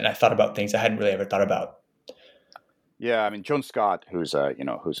 and I thought about things I hadn't really ever thought about. Yeah, I mean, Joan Scott, who's a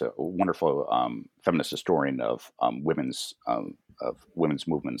wonderful feminist historian of women's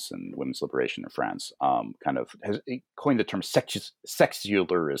movements and women's liberation in France, kind of has coined the term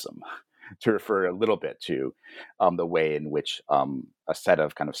sexularism to refer a little bit to the way in which a set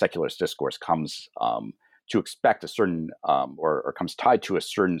of kind of secularist discourse comes to expect a certain or comes tied to a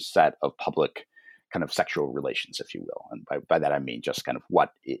certain set of public kind of sexual relations, if you will. And by that, I mean just kind of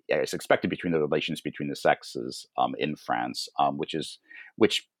what is expected between the relations between the sexes in France,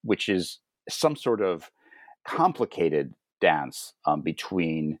 which is some sort of complicated dance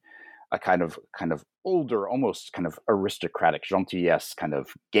between a kind of older, almost kind of aristocratic gentillesse kind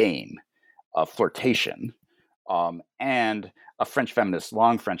of game of flirtation, and a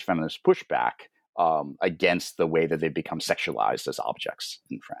long French feminist pushback against the way that they become sexualized as objects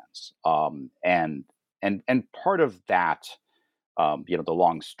in France. And part of that, the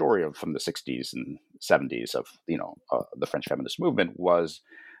long story from the 60s and 70s of, the French feminist movement was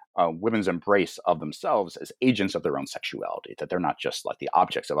women's embrace of themselves as agents of their own sexuality, that they're not just like the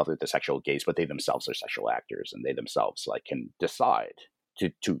objects of the sexual gaze, but they themselves are sexual actors, and they themselves can decide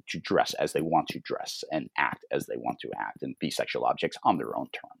to dress as they want to dress and act as they want to act and be sexual objects on their own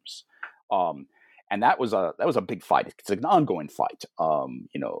terms. And that was a big fight. It's an ongoing fight.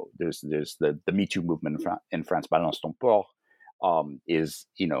 There's the Me Too movement in France. Balance ton port has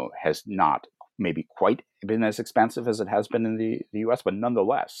not maybe quite been as expansive as it has been in the U.S., but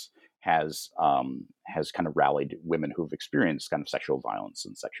nonetheless has kind of rallied women who've experienced kind of sexual violence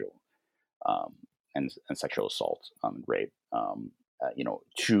and sexual sexual assault and rape,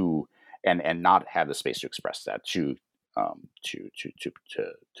 to and not have the space to express that, to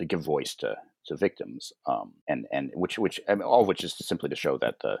give voice to victims, and which all of which is simply to show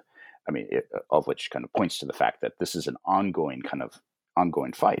that all of which kind of points to the fact that this is an ongoing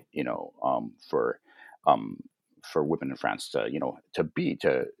fight, for women in France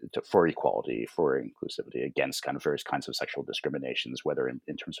for equality, for inclusivity, against kind of various kinds of sexual discriminations, whether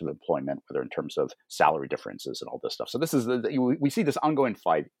in terms of employment, whether in terms of salary differences and all this stuff. So this is we see this ongoing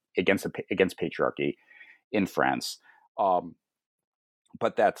fight against patriarchy in France.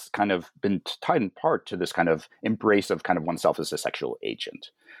 But that's kind of been tied in part to this kind of embrace of kind of oneself as a sexual agent.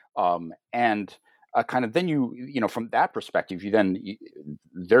 And kind of then from that perspective,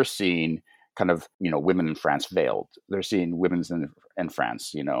 they're seeing kind of, women in France veiled. They're seeing women in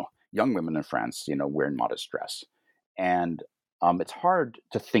France, young women in France, wearing modest dress. And it's hard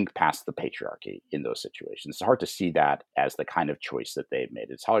to think past the patriarchy in those situations. It's hard to see that as the kind of choice that they've made.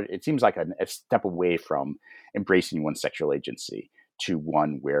 It's hard. It seems like a step away from embracing one's sexual agency to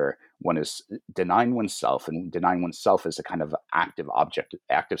one where one is denying oneself as a kind of active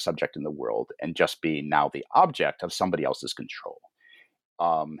subject in the world, and just being now the object of somebody else's control.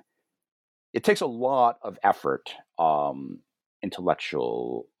 It takes a lot of effort,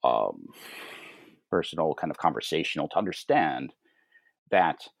 intellectual, personal, kind of conversational, to understand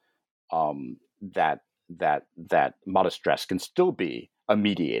that that modest dress can still be a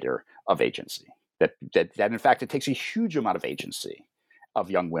mediator of agency. That in fact it takes a huge amount of agency of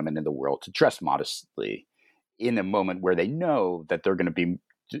young women in the world to dress modestly in a moment where they know that they're going to be,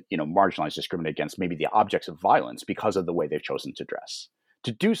 marginalized, discriminated against, maybe the objects of violence because of the way they've chosen to dress.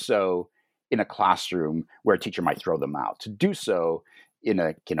 To do so in a classroom where a teacher might throw them out. To do so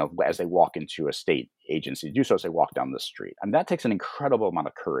as they walk into a state agency. To do so as they walk down the street. I mean, that takes an incredible amount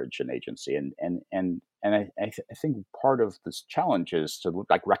of courage and agency. And I think part of this challenge is to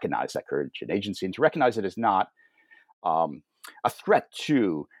recognize that courage and agency, and to recognize it as not a threat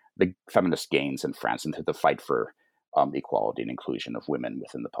to the feminist gains in France and to the fight for equality and inclusion of women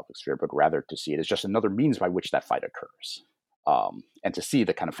within the public sphere, but rather to see it as just another means by which that fight occurs, and to see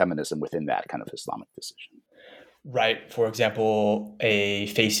the kind of feminism within that kind of Islamic decision. Right. For example, a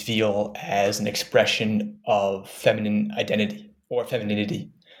face veil as an expression of feminine identity or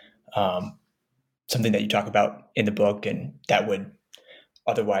femininity, something that you talk about in the book, and that would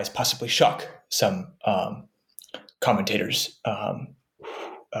otherwise possibly shock some commentators on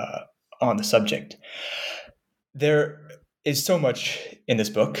the subject. There is so much in this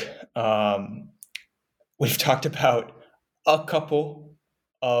book. We've talked about a couple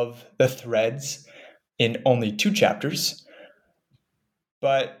of the threads in only 2 chapters,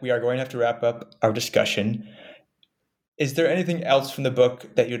 but we are going to have to wrap up our discussion. Is there anything else from the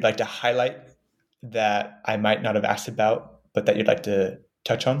book that you'd like to highlight that I might not have asked about, but that you'd like to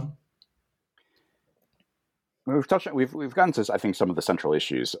touch on? We've gotten to, I think, some of the central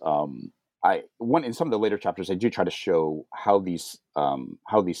issues. In some of the later chapters, I do try to show how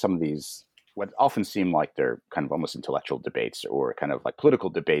some of these what often seem like they're kind of almost intellectual debates or kind of like political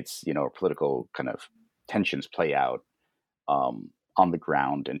debates, or political kind of tensions play out on the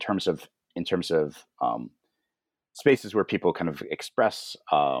ground in terms of spaces where people kind of express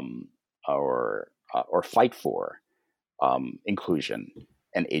or fight for inclusion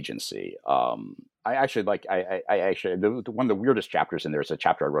and agency. I actually one of the weirdest chapters in there is a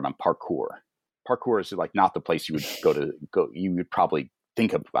chapter I wrote on parkour. Parkour is like not the place you would you would probably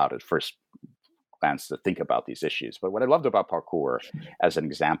think about at first glance to think about these issues. But what I loved about parkour as an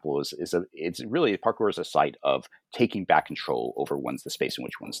example is it's really parkour is a site of taking back control over the space in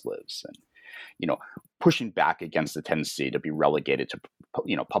which one lives, and pushing back against the tendency to be relegated to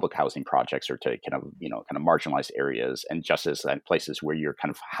public housing projects or to kind of marginalized areas and justice and places where you're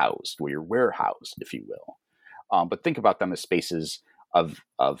kind of housed, where you're warehoused, if you will. But think about them as spaces of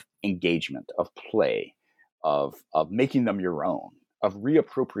engagement, of play, of making them your own, of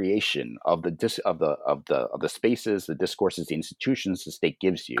reappropriation of the spaces, the discourses, the institutions the state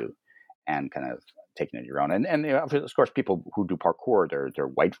gives you, and kind of taking it your own. And of course, people who do parkour, they're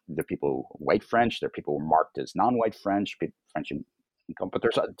white. They're people white French. They're people marked as non-white French, French income. But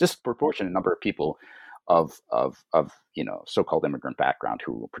there's a disproportionate number of people of so-called immigrant background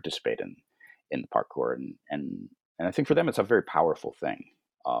who participate in the parkour, and I think for them it's a very powerful thing.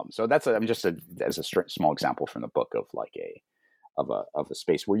 So that's as a small example from the book of like of a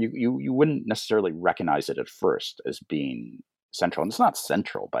space where you wouldn't necessarily recognize it at first as being central. And it's not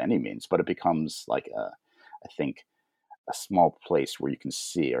central by any means, but it becomes like I think a small place where you can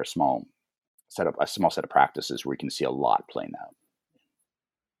see, or a small set of practices where you can see a lot playing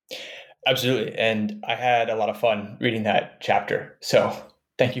out. Absolutely. And I had a lot of fun reading that chapter. So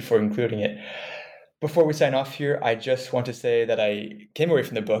thank you for including it. Before we sign off here, I just want to say that I came away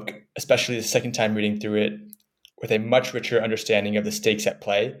from the book, especially the second time reading through it, with a much richer understanding of the stakes at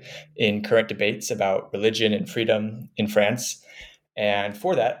play in current debates about religion and freedom in France. And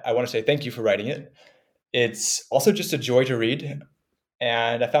for that, I want to say thank you for writing it. It's also just a joy to read.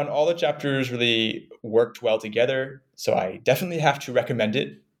 And I found all the chapters really worked well together. So I definitely have to recommend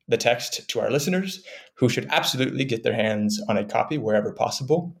the text, to our listeners, who should absolutely get their hands on a copy wherever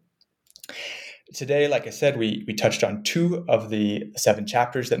possible. Today, like I said, we touched on 2 of the 7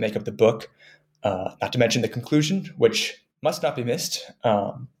 chapters that make up the book. Not to mention the conclusion, which must not be missed,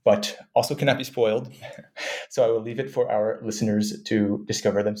 but also cannot be spoiled. So I will leave it for our listeners to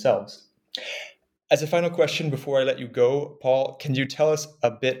discover themselves. As a final question before I let you go, Paul, can you tell us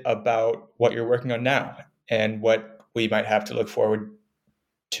a bit about what you're working on now and what we might have to look forward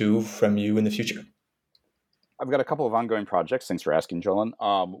to from you in the future? I've got a couple of ongoing projects. Thanks for asking, Jolan.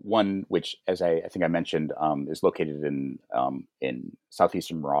 One, which, as I think I mentioned, is located in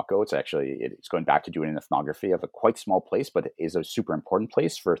southeastern Morocco. It's going back to doing an ethnography of a quite small place, but it is a super important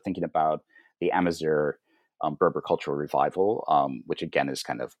place for thinking about the Amazigh Berber cultural revival, which again is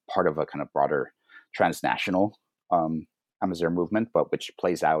kind of part of a kind of broader transnational Amazigh movement, but which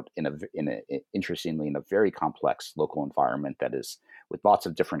plays out interestingly in a very complex local environment that is with lots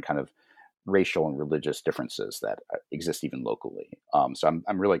of different kind of racial and religious differences that exist even locally. So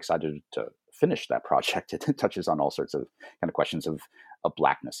I'm really excited to finish that project. It touches on all sorts of kind of questions of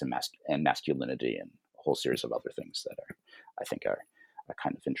blackness and masculinity and a whole series of other things that I think are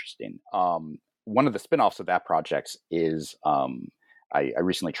kind of interesting. One of the spin-offs of that project is I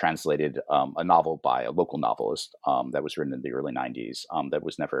recently translated a novel by a local novelist that was written in the early 90s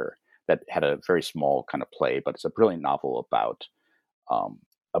that had a very small kind of play, but it's a brilliant novel about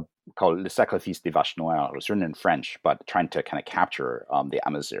called Le Sacrifice des Vaches Noires. It was written in French, but trying to kind of capture the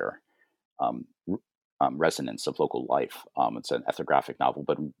Amazigh resonance of local life. It's an ethnographic novel,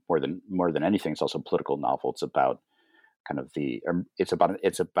 but more than anything, it's also a political novel. It's about kind of the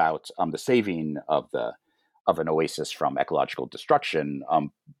saving of an oasis from ecological destruction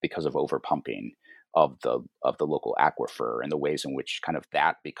because of overpumping of the local aquifer, and the ways in which kind of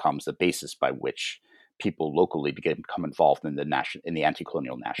that becomes the basis by which people locally become involved in the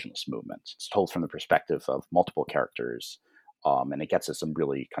anti-colonial nationalist movement. It's told from the perspective of multiple characters, and it gets at some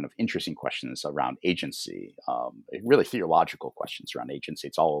really kind of interesting questions around agency, really theological questions around agency.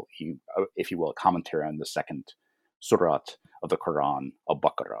 It's all, if you will, a commentary on the second surat of the Quran,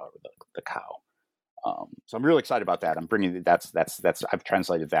 al-Baqarah, or the cow. So I'm really excited about that. I'm bringing I've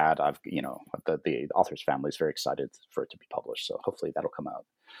translated that. The author's family is very excited for it to be published. So hopefully that'll come out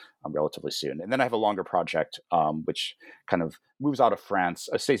relatively soon. And then I have a longer project, which kind of moves out of France,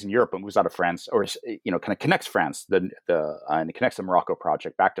 stays in Europe, but moves out of France, or kind of connects France, and it connects the Morocco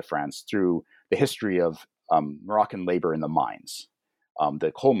project back to France through the history of Moroccan labor in the mines,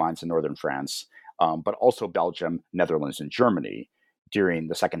 the coal mines in northern France, but also Belgium, Netherlands, and Germany during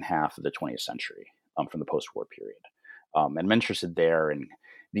the second half of the 20th century, from the post-war period. And I'm interested there in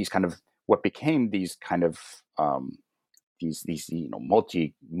these kind of what became these kind of these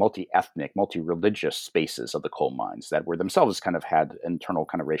multi-ethnic, multi-religious spaces of the coal mines that were themselves kind of had internal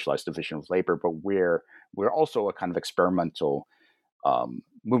kind of racialized division of labor, but where we're also a kind of experimental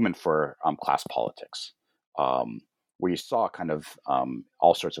movement for class politics, where you saw kind of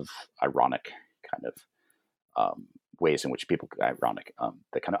all sorts of ironic kind of ways in which the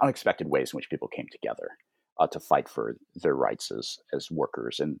kind of unexpected ways in which people came together to fight for their rights as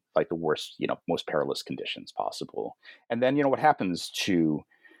workers in like the worst, most perilous conditions possible. And then, what happens to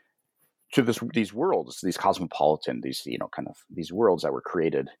these worlds, these cosmopolitan, these, kind of these worlds that were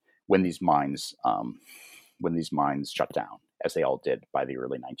created when these mines shut down, as they all did by the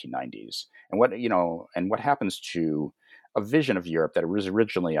early 1990s. And what happens to a vision of Europe that was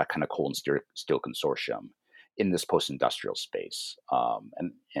originally a kind of coal and steel consortium in this post-industrial space,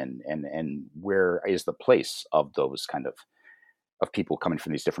 and where is the place of those kind of people coming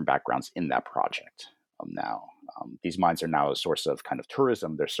from these different backgrounds in that project now? These mines are now a source of kind of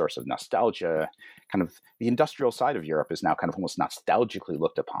tourism, they're a source of nostalgia. Kind of the industrial side of Europe is now kind of almost nostalgically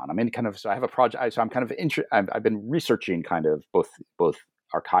looked upon. I mean, so I have a project. So I'm kind of I've been researching kind of both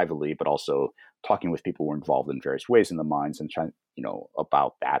archivally, but also talking with people who were involved in various ways in the mines and trying,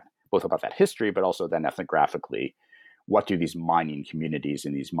 about that. Both about that history, but also then ethnographically, what do these mining communities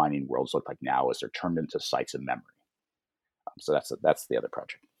in these mining worlds look like now as they're turned into sites of memory? So that's the other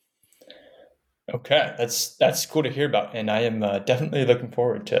project. Okay, that's cool to hear about, and I am definitely looking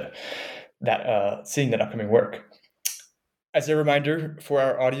forward to that, seeing that upcoming work. As a reminder for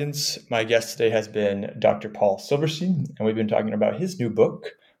our audience, my guest today has been Dr. Paul Silverstein, and we've been talking about his new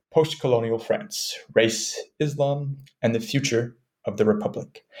book, Post-Colonial France: Race, Islam, and the Future of the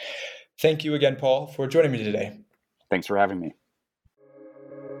Republic. Thank you again, Paul, for joining me today. Thanks for having me.